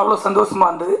பார்க்கும்போது அவ்வளோ சந்தோஷமாக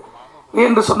இருந்தது.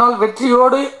 என்று சொன்னால்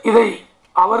வெற்றியோடு இதை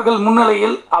அவர்கள்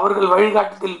முன்னிலையில் அவர்கள்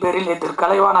வழிகாட்டுதல் பேரில் நேற்று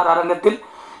கலைவாணர் அரங்கத்தில்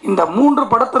இந்த 3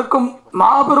 படத்திற்கும்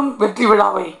மாபெரும் வெற்றி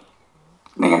விழாவை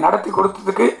நீங்கள் நடத்தி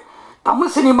கொடுத்ததுக்கு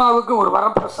தமிழ் சினிமாவுக்கு ஒரு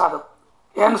வரப்பிரசாதம்.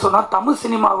 ஏன்னு சொன்னால் தமிழ்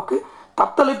சினிமாவுக்கு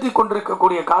தத்தளித்து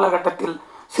கொண்டிருக்கக்கூடிய காலகட்டத்தில்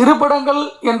சிறு படங்கள்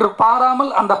என்று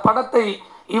பாராமல் அந்த படத்தை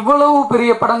இவ்வளவு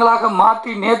பெரிய படங்களாக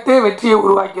மாற்றி நேற்றே வெற்றியை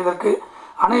உருவாக்கியதற்கு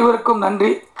அனைவருக்கும்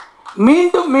நன்றி.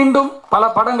 மீண்டும் மீண்டும் பல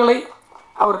படங்களை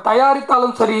அவர்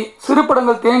தயாரித்தாலும் சரி, சிறு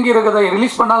படங்கள் தேங்கி இருக்கிறதை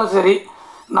ரிலீஸ் பண்ணாலும் சரி,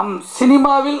 நம்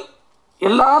சினிமாவில்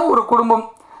எல்லாரும் ஒரு குடும்பம்.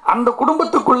 அந்த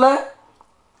குடும்பத்துக்குள்ள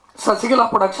Sasikala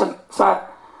production sir,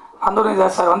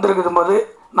 Anthonydas sir வந்திருக்கும் போது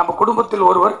நம்ம குடும்பத்தில்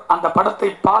ஒருவர் அந்த படத்தை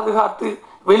பாதுகாத்து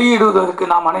வெளியிடுவதற்கு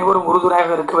நாம் அனைவரும்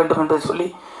உறுதுணையாக இருக்க வேண்டும் என்று சொல்லி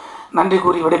நன்றி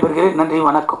கூறி விடைபெறுகிறேன். நன்றி,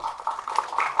 வணக்கம்.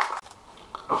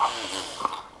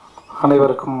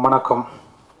 அனைவருக்கும் வணக்கம்.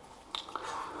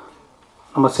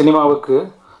 நம்ம சினிமாவுக்கு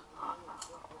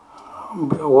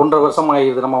 1.5 வருஷம்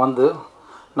ஆகிடுது.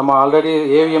 நம்ம ஆல்ரெடி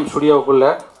ஏவிஎம்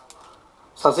ஸ்டுடியோவுக்குள்ளே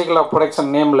சசிகலா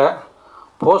ப்ரொடக்ஷன் நேமில்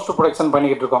போஸ்ட் ப்ரொடக்ஷன்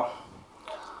பண்ணிக்கிட்டு இருக்கோம்.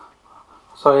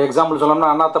 ஸோ எக்ஸாம்பிள்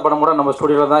சொல்லணும்னா அண்ணாத்த படம் கூட நம்ம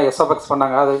ஸ்டுடியோவில் தான் எஸ்எஃப்எக்ஸ்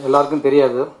பண்ணாங்க. அது எல்லாருக்கும்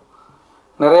தெரியாது.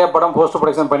 நிறைய படம் போஸ்ட்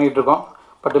ப்ரொடக்ஷன் பண்ணிக்கிட்டு இருக்கோம்.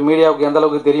 பட் மீடியாவுக்கு எந்த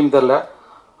அளவுக்கு தெரியும் தெரில.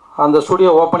 அந்த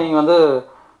ஸ்டுடியோ ஓப்பனிங்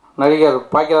நடிகர்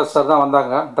பாக்கியராஜ் சார் தான்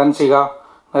வந்தாங்க. தன்சிகா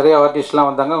நிறைய ஆர்டிஸ்ட்லாம்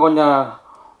வந்தாங்க. கொஞ்சம்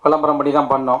விளம்பரம் பண்ணி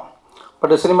தான் பண்ணோம்.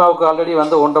 பட் சினிமாவுக்கு ஆல்ரெடி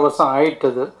 1.5 வருஷம்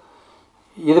ஆயிட்டுது.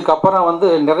 இதுக்கப்புறம்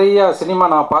நிறைய சினிமா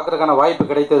நான் பார்க்குறதுக்கான வாய்ப்பு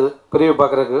கிடைத்தது, பிரிவு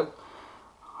பார்க்குறதுக்கு.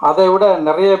 அதை விட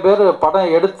நிறைய பேர்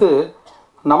படம் எடுத்து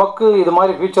நமக்கு இது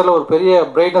மாதிரி ஃப்யூச்சரில் ஒரு பெரிய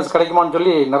பிரைட்னஸ் கிடைக்குமான்னு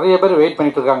சொல்லி நிறைய பேர் வெயிட்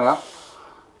பண்ணிகிட்ருக்காங்க.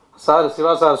 சார்,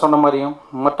 சிவா சார் சொன்ன மாதிரியும்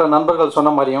மற்ற நண்பர்கள்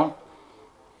சொன்ன மாதிரியும்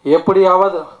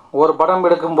எப்படியாவது ஒரு படம்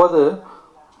எடுக்கும்போது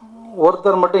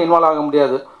ஒருத்தர் மட்டும் இன்வால்வ் ஆக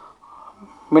முடியாது.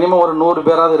 மினிமம் ஒரு 100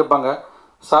 பேராவது இருப்பாங்க.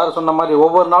 சார் சொன்ன மாதிரி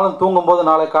ஒவ்வொரு நாளும் தூங்கும்போது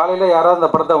நாளை காலையில் யாராவது இந்த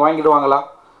படத்தை வாங்கிடுவாங்களா,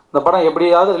 இந்த படம்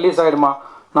எப்படியாவது ரிலீஸ் ஆகிடுமா,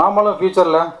 நாமளும்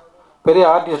ஃப்யூச்சரில் பெரிய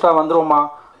ஆர்டிஸ்ட்டாக வந்துடுவோமா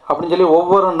அப்படின்னு சொல்லி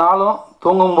ஒவ்வொரு நாளும்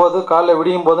தூங்கும்போது காலையில்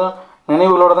விடியும் போதும்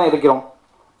நினைவுகளோடு தான் இருக்கிறோம்.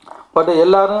 பட்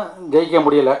எல்லோரும் ஜெயிக்க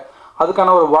முடியலை.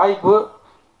 அதுக்கான ஒரு வாய்ப்பு,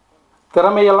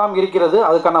 திறமையெல்லாம் இருக்கிறது,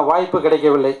 அதுக்கான வாய்ப்பு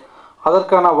கிடைக்கவில்லை.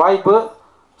 அதற்கான வாய்ப்பு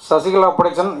சசிகலா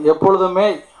ப்ரொடக்ஷன் எப்பொழுதுமே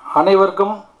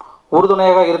அனைவருக்கும்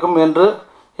உறுதுணையாக இருக்கும் என்று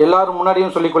எல்லாரும்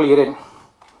முன்னாடியும் சொல்லிக்கொள்கிறேன்.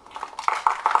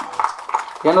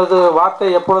 எனது வார்த்தை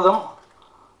எப்பொழுதும்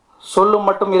சொல்லும்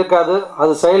மட்டும் இருக்காது,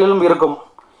 அது செயலிலும் இருக்கும்.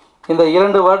 இந்த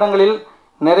 2 வருடங்களில்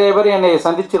நிறைய பேர் என்னை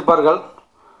சந்திச்சிருப்பார்கள்,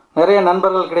 நிறைய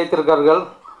நண்பர்கள் கிடைத்திருக்கார்கள்.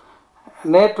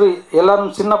 நேற்று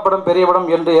எல்லாரும் சின்ன படம் பெரிய படம்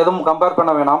என்று எதுவும் கம்பேர்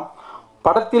பண்ண வேணாம்.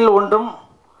 படத்தில் ஒன்றும்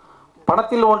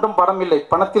படம் இல்லை,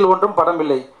 பணத்தில் ஒன்றும் படம்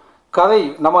இல்லை. கதை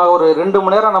நம்ம ஒரு 2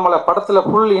 மணி நேரம் நம்மளை படத்தில்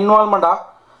ஃபுல் இன்வால்மெண்ட்டாக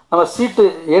நம்ம சீட்டு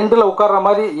எண்டில் உட்கார்ற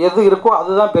மாதிரி எது இருக்கோ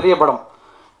அதுதான் பெரிய படம்.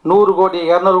 100 கோடி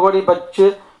 200 கோடி வச்சு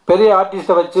பெரிய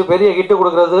ஆர்டிஸ்ட்டை வச்சு பெரிய ஹிட்டு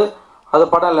கொடுக்குறது அது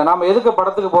படம் இல்லை. நாம் எதுக்கு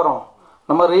படத்துக்கு போகிறோம்?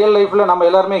 நம்ம ரியல் லைஃப்பில் நம்ம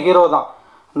எல்லாருமே ஹீரோ தான்.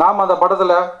 நாம் அந்த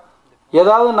படத்தில்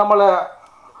ஏதாவது நம்மளை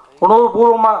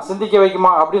உணர்வுபூர்வமாக சிந்திக்க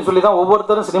வைக்குமா அப்படின்னு சொல்லி தான்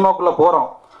ஒவ்வொருத்தரும் சினிமாவுக்குள்ளே போகிறோம்.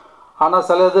 ஆனால்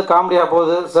சில இது காமெடியாக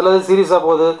போகுது, சிலது சீரியஸாக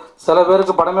போகுது, சில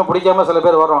பேருக்கு படமே பிடிக்காம சில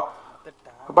பேர் வரோம்.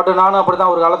 பட் நானும் அப்படி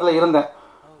தான் ஒரு காலத்தில் இருந்தேன்.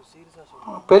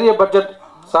 பெரிய பட்ஜெட்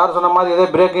சார் சொன்ன மாதிரி ஏதோ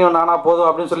பிரேக்கையும் நானாக போதும்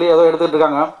அப்படின்னு சொல்லி ஏதோ எடுத்துக்கிட்டு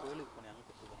இருக்காங்க.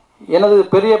 எனது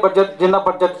பெரிய பட்ஜெட் சின்ன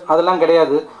பட்ஜெட் அதெல்லாம்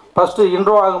கிடையாது. ஃபஸ்ட்டு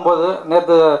இன்ட்ரோ ஆகும்போது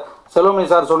நேற்று செல்வமணி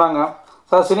சார் சொன்னாங்க,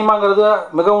 சார் சினிமாங்கிறது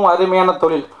மிகவும் அருமையான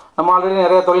தொழில். நம்ம ஆல்ரெடி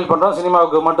நிறைய தொழில் பண்ணுறோம்,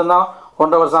 சினிமாவுக்கு மட்டும்தான்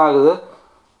 1.5 வருஷம் ஆகுது.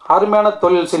 அருமையான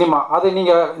தொழில் சினிமா. அதை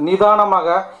நீங்கள் நிதானமாக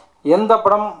எந்த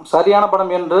படம் சரியான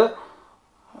படம் என்று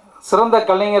சிறந்த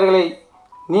கலைஞர்களை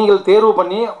நீங்கள் தேர்வு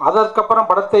பண்ணி அதற்கப்புறம்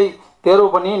படத்தை தேர்வு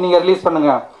பண்ணி நீங்கள் ரிலீஸ்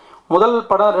பண்ணுங்கள். முதல்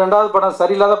படம் 2வது படம்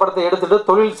சரியில்லாத படத்தை எடுத்துகிட்டு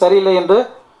தொழில் சரியில்லை என்று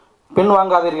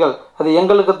பின்வாங்காதீர்கள், அது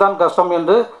எங்களுக்குத்தான் கஷ்டம்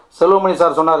என்று செல்வமணி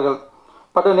சார் சொன்னார்கள்.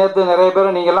 பட் நேற்று நிறைய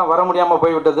பேர் நீங்கள்லாம் வர முடியாமல்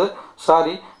போய்விட்டது,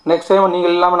 சாரி, நெக்ஸ்ட் டைம்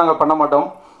நீங்கள் இல்லாமல் நாங்கள் பண்ண மாட்டோம்.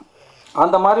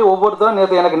 அந்த மாதிரி ஒவ்வொருத்தரும்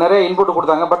நேற்று எனக்கு நிறைய இன்புட்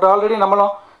கொடுத்தாங்க. பட் ஆல்ரெடி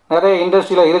நம்மளும் நிறைய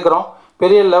இண்டஸ்ட்ரியில் இருக்கிறோம்,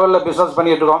 பெரிய லெவலில் பிஸ்னஸ்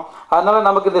பண்ணிகிட்டு இருக்கோம். அதனால்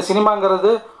நமக்கு இந்த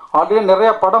சினிமாங்கிறது ஆல்ரெடி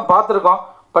நிறையா படம் பார்த்துருக்கோம்.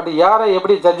 பட் யாரை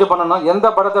எப்படி ஜட்ஜ் பண்ணணும், எந்த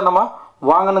படத்தை நம்ம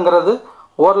வாங்கணுங்கிறது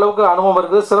ஓரளவுக்கு அனுபவம்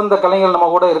இருக்குது. சிறந்த கலைஞர்கள்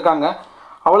நம்ம கூட இருக்காங்க.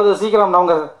 அவ்வளவு சீக்கிரம்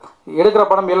நம்ம எடுக்கிற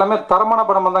படம் எல்லாமே தரமான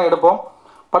படமாக தான் எடுப்போம்.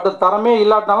 பட் தரமே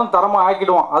இல்லாட்டினாலும் தரமாக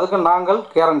ஆக்கிடுவோம், அதுக்கு நாங்கள்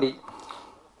கேரண்டி.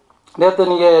 நேற்று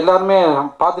நீங்கள் எல்லாருமே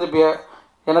பார்த்துருப்பீங்க,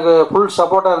 எனக்கு ஃபுல்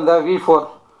சப்போர்ட்டாக இருந்த V4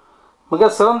 மிக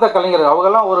சிறந்த கலைஞர்.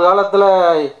 அவங்கெல்லாம் ஒரு காலத்தில்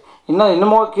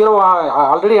இன்னமும் ஹீரோ,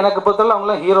 ஆல்ரெடி எனக்கு பொறுத்தவரை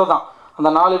அவங்களாம் ஹீரோ தான். அந்த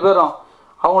 4 பேரும்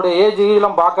அவங்களுடைய ஏஜ்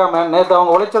எல்லாம் பார்க்காம நேற்று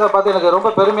அவங்க உழைச்சதை பார்த்து எனக்கு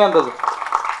ரொம்ப பெருமையாக இருந்தது.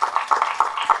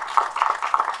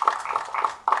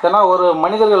 ஏன்னா ஒரு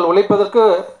மனிதர்கள் உழைப்பதற்கு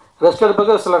ரெஸ்ட்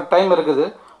எடுப்பதற்கு சில டைம் இருக்குது.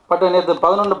 பட் நேற்று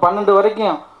 11-12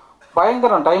 வரைக்கும்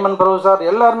பயங்கரம். டைம் அண்ட் பிரபு சார்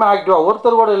எல்லாருமே ஆக்டிவாக,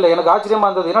 ஒருத்தர் கூட இல்லை. எனக்கு ஆச்சரியமாக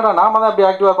இருந்தது, என்னடா நாம தான் இப்படி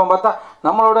ஆக்டிவாக இருப்போம், பார்த்தா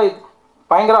நம்மளோட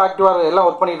பயங்கர ஆக்டிவாக எல்லாம்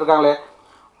ஒர்க் பண்ணிகிட்டு இருக்காங்களே,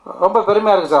 ரொம்ப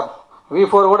பெருமையாக இருக்குது சார்.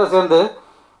 V4 கூட சேர்ந்து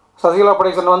சசிகலா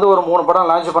ப்ரொடக்ஷன் வந்து ஒரு 3 படம்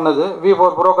லான்ச் பண்ணது.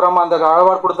 V4 ப்ரோக்ராம் அந்த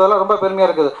அவார்டு கொடுத்ததெல்லாம் ரொம்ப பெருமையாக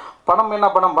இருக்குது. பணம் என்ன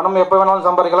பணம், பணம் எப்போ வேணாலும்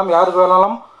சம்பாதிக்கலாம், யாருக்கு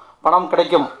வேணாலும் பணம்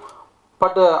கிடைக்கும்.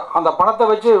 பட்டு அந்த பணத்தை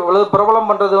வச்சு இவ்வளவு பிரபலம்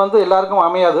பண்ணுறது வந்து எல்லாருக்கும்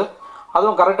அமையாது.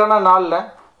 அதுவும் கரெக்டான நாளில்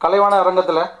கலைவாண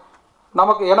அரங்கத்தில்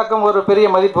எனக்கும் ஒரு பெரிய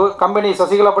மதிப்பு, கம்பெனி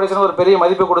சசிகலா ப்ரொடக்ஷன் ஒரு பெரிய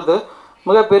மதிப்பு கொடுத்து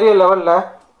மிகப்பெரிய லெவலில்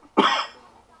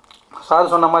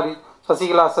சார் சொன்ன மாதிரி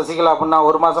சசிகலா அப்படின்னா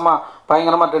ஒரு மாதமாக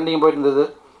பயங்கரமாக ட்ரெண்டிங் போயிட்டு இருந்தது.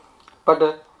 பட்டு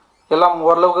எல்லாம்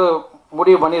ஓரளவுக்கு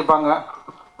முடிவு பண்ணியிருப்பாங்க.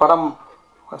 படம்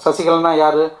சசிகலானா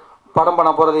யார், படம்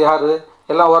பண்ண போகிறது யார்,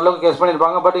 எல்லாம் ஓரளவுக்கு கெஸ்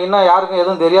பண்ணியிருப்பாங்க. பட் இன்னும் யாருக்கும்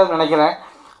எதுவும் தெரியாதுன்னு நினைக்கிறேன்.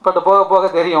 பட் போக போக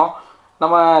தெரியும்.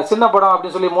 நம்ம சின்ன படம்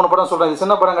அப்படின்னு சொல்லி 3 படம் சொல்கிறோம். இது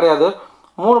சின்ன படம் கிடையாது.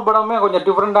 3 படமே கொஞ்சம்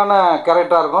டிஃப்ரெண்ட்டான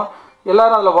கேரக்டராக இருக்கும்.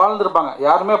 எல்லோரும் அதில் வாழ்ந்துருப்பாங்க.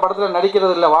 யாருமே படத்தில்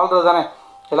நடிக்கிறது இல்லை, வாழ்கிறது தானே.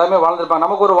 எல்லாருமே வாழ்ந்துருப்பாங்க.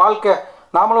 நமக்கு ஒரு வாழ்க்கை,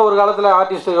 நாமளும் ஒரு காலத்தில்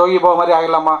ஆர்டிஸ்ட் யோகி பாபு மாதிரி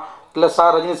ஆகிடலாமா, இல்லை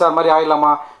சார் ரஜினி சார் மாதிரி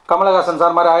ஆகிடலாமா, கமலஹாசன்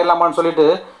சார் மாதிரி ஆகிடலாமான்னு சொல்லிட்டு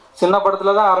சின்ன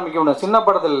படத்தில் தான் ஆரம்பிக்க முடியும். சின்ன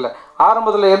படத்தில் இல்லை,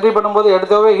 ஆரம்பத்தில் என்ட்ரி பண்ணும்போது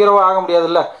எடுத்தவே ஹீரோவாக ஆக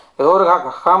முடியாதுல்ல. ஏதோ ஒரு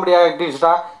காமெடி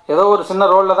ஆக்டிவிஸ்டாக ஏதோ ஒரு சின்ன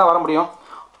ரோலில் தான் வர முடியும்.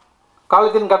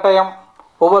 காலத்தின் கட்டாயம்,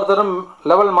 ஒவ்வொருத்தரும்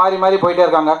லெவல் மாறி மாறி போயிட்டே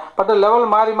இருக்காங்க. பட் லெவல்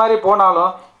மாறி மாறி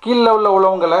போனாலும் கீழ் லெவலில்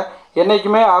உள்ளவங்களை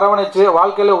என்றைக்குமே அரவணைச்சு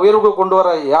வாழ்க்கையில் உயர்வுக்கு கொண்டு வர,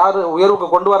 யார் உயர்வுக்கு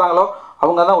கொண்டு வராங்களோ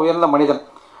அவங்க தான் உயர்ந்த மனிதன்.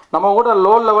 நம்ம கூட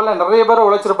லோ லெவலில் நிறைய பேர்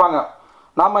உழைச்சிருப்பாங்க.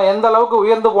 நாம் எந்த அளவுக்கு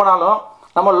உயர்ந்து போனாலும்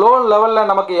நம்ம லோ லெவலில்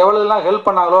நமக்கு எவ்வளோலாம் ஹெல்ப்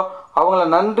பண்ணாங்களோ அவங்கள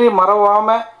நன்றி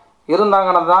மறவாமல்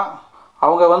இருந்தாங்கன்னா தான்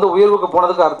அவங்க வந்து உயர்வுக்கு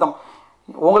போனதுக்கு அர்த்தம்.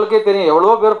 உங்களுக்கே தெரியும்,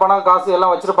 எவ்வளோ பேர் பணம் காசு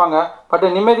எல்லாம் வச்சுருப்பாங்க. பட்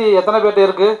நிம்மதி எத்தனை பேர்கிட்ட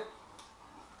இருக்குது?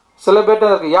 சில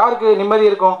பேர்கிட்ட இருக்குது. யாருக்கு நிம்மதி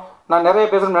இருக்கும்? நான் நிறைய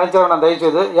பேசணும்னு நினச்சேன். நான்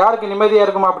தயவுசெய்து யாருக்கு நிம்மதியாக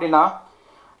இருக்குமா அப்படின்னா,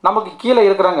 நமக்கு கீழே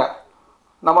இருக்கிறாங்க,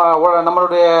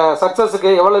 நம்மளுடைய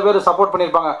சக்ஸஸுக்கு எவ்வளோ பேர் சப்போர்ட்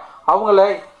பண்ணியிருப்பாங்க. அவங்கள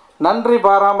நன்றி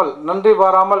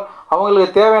பாராமல்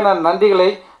அவங்களுக்கு தேவையான நன்றிகளை,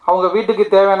 அவங்க வீட்டுக்கு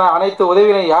தேவையான அனைத்து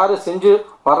உதவிகளையும் யார் செஞ்சு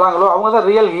வர்றாங்களோ அவங்க தான்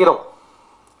ரியல் ஹீரோ.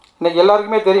 இன்றைக்கி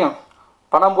எல்லாருக்குமே தெரியும்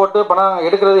பணம் போட்டு பணம்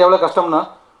எடுக்கிறது எவ்வளோ கஷ்டம்னு.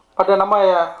 பட் நம்ம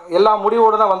எல்லா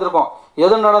முடிவோடு தான் வந்திருக்கோம்.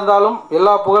 எது நடந்தாலும்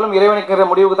எல்லா புகழும் இறைவனுக்குற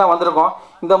முடிவுக்கு தான் வந்திருக்கோம்.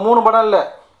 இந்த 3 படம் இல்லை,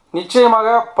 நிச்சயமாக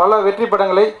பல வெற்றி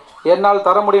படங்களை என்னால்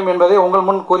தர முடியும் என்பதை உங்கள்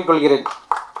முன் கூறிக்கொள்கிறேன்.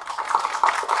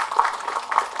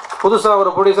 புதுசாக ஒரு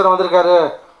ப்ரொடியூசர் வந்திருக்காரு,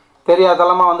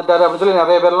 தெரியாதளமாக வந்துட்டார் அப்படின்னு சொல்லி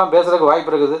நிறைய பேர்லாம் பேசுகிறதுக்கு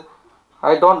வாய்ப்பு இருக்குது.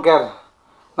 I don't care.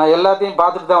 நான் எல்லாத்தையும்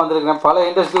பார்த்துட்டு தான் வந்திருக்கேன், பல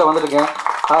இண்டஸ்ட்ரியில் வந்திருக்கேன்.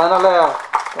 அதனால்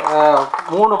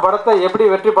 3 படத்தை எப்படி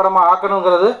வெற்றி படமாக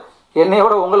ஆக்கணுங்கிறது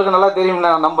என்னையோட உங்களுக்கு நல்லா தெரியும்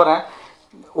நான் நம்புகிறேன்.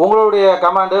 உங்களுடைய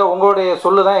கமாண்டு, உங்களுடைய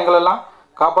சொல்லு தான் எங்களெல்லாம்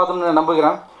காப்பாற்றணும்னு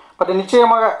நம்புகிறேன். பட்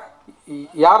நிச்சயமாக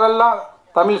யாரெல்லாம்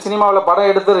தமிழ் சினிமாவில் படம்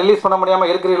எடுத்து ரிலீஸ் பண்ண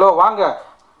முடியாமல் இருக்கிறீங்களோ வாங்க,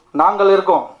 நாங்கள்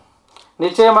இருக்கோம்.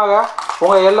 நிச்சயமாக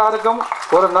உங்கள் எல்லாருக்கும்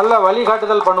ஒரு நல்ல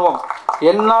வழிகாட்டுதல் பண்ணுவோம்.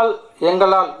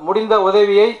 எங்களால் முடிந்த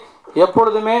உதவியை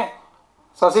எப்பொழுதுமே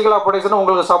சசிகலா ப்ரொடக்ஷன்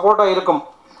உங்களுக்கு சப்போர்ட்டாக இருக்கும்.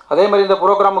 அதே மாதிரி இந்த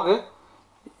ப்ரோக்ராமுக்கு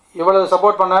இவ்வளவு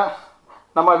சப்போர்ட் பண்ண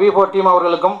நம்ம V4 டீம்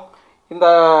அவர்களுக்கும், இந்த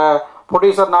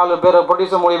ப்ரொடியூசர் 4 பேர்,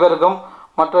 ப்ரொடியூசர் 3 பேருக்கும்,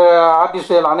 மற்ற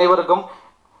ஆர்டிஸ்ட்கள் அனைவருக்கும்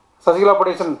சசிகலா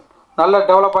ப்ரொடக்ஷன் நல்ல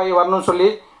டெவலப் ஆகி வரணும்னு சொல்லி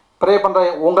ப்ரே பண்ணுற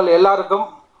உங்கள் எல்லாருக்கும்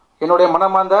என்னுடைய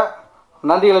மனமார்ந்த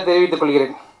நன்றிகளை தெரிவித்துக்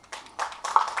கொள்கிறேன்.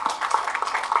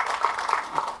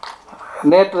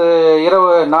 நேற்று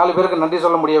இரவு 4 பேருக்கு நன்றி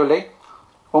சொல்ல முடியவில்லை,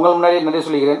 உங்கள் முன்னாடி நன்றி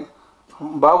சொல்கிறேன்.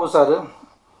 Babu sir,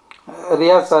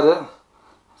 Riyaz sir,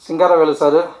 Singaravelu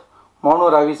sir, மௌனு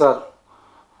Ravi sir,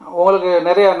 உங்களுக்கு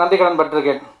நிறைய நன்றி கடன்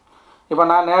பட்டிருக்கேன். இப்போ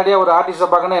நான் நேரடியாக ஒரு ஆர்டிஸ்ட்டை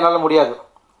பார்க்கணும் என்னால் முடியாது.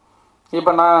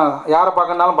 இப்போ நான் யாரை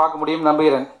பார்க்கணுனாலும் பார்க்க முடியும்னு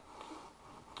நம்புகிறேன்.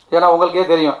 ஏன்னா உங்களுக்கே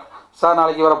தெரியும், சார்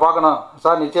நாளைக்கு இவரை பார்க்கணும்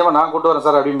சார், நிச்சயமாக நான் கூப்பிட்டு வரேன்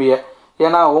சார் அப்படிம்பிய.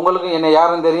 ஏன்னா உங்களுக்கும் என்னை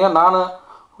யாருன்னு தெரியும்,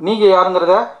 நீங்கள்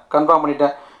யாருங்கிறத கன்ஃபார்ம்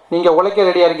பண்ணிட்டேன். நீங்கள் உழைக்க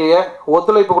ரெடியாக இருக்கீங்க,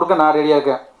 ஒத்துழைப்பு கொடுக்க நான் ரெடியாக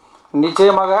இருக்கேன்.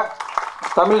 நிச்சயமாக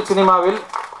தமிழ் சினிமாவில்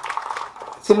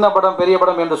சின்ன படம் பெரிய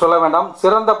படம் என்று சொல்ல வேண்டாம்,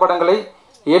 சிறந்த படங்களை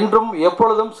என்றும்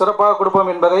எப்பொழுதும் சிறப்பாக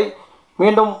கொடுப்போம் என்பதை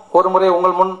மீண்டும் ஒரு முறை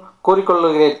உங்கள் முன்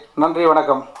கூறிக்கொள்கிறேன். நன்றி,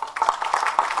 வணக்கம்.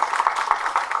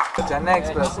 சென்னை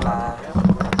எக்ஸ்பிரஸ்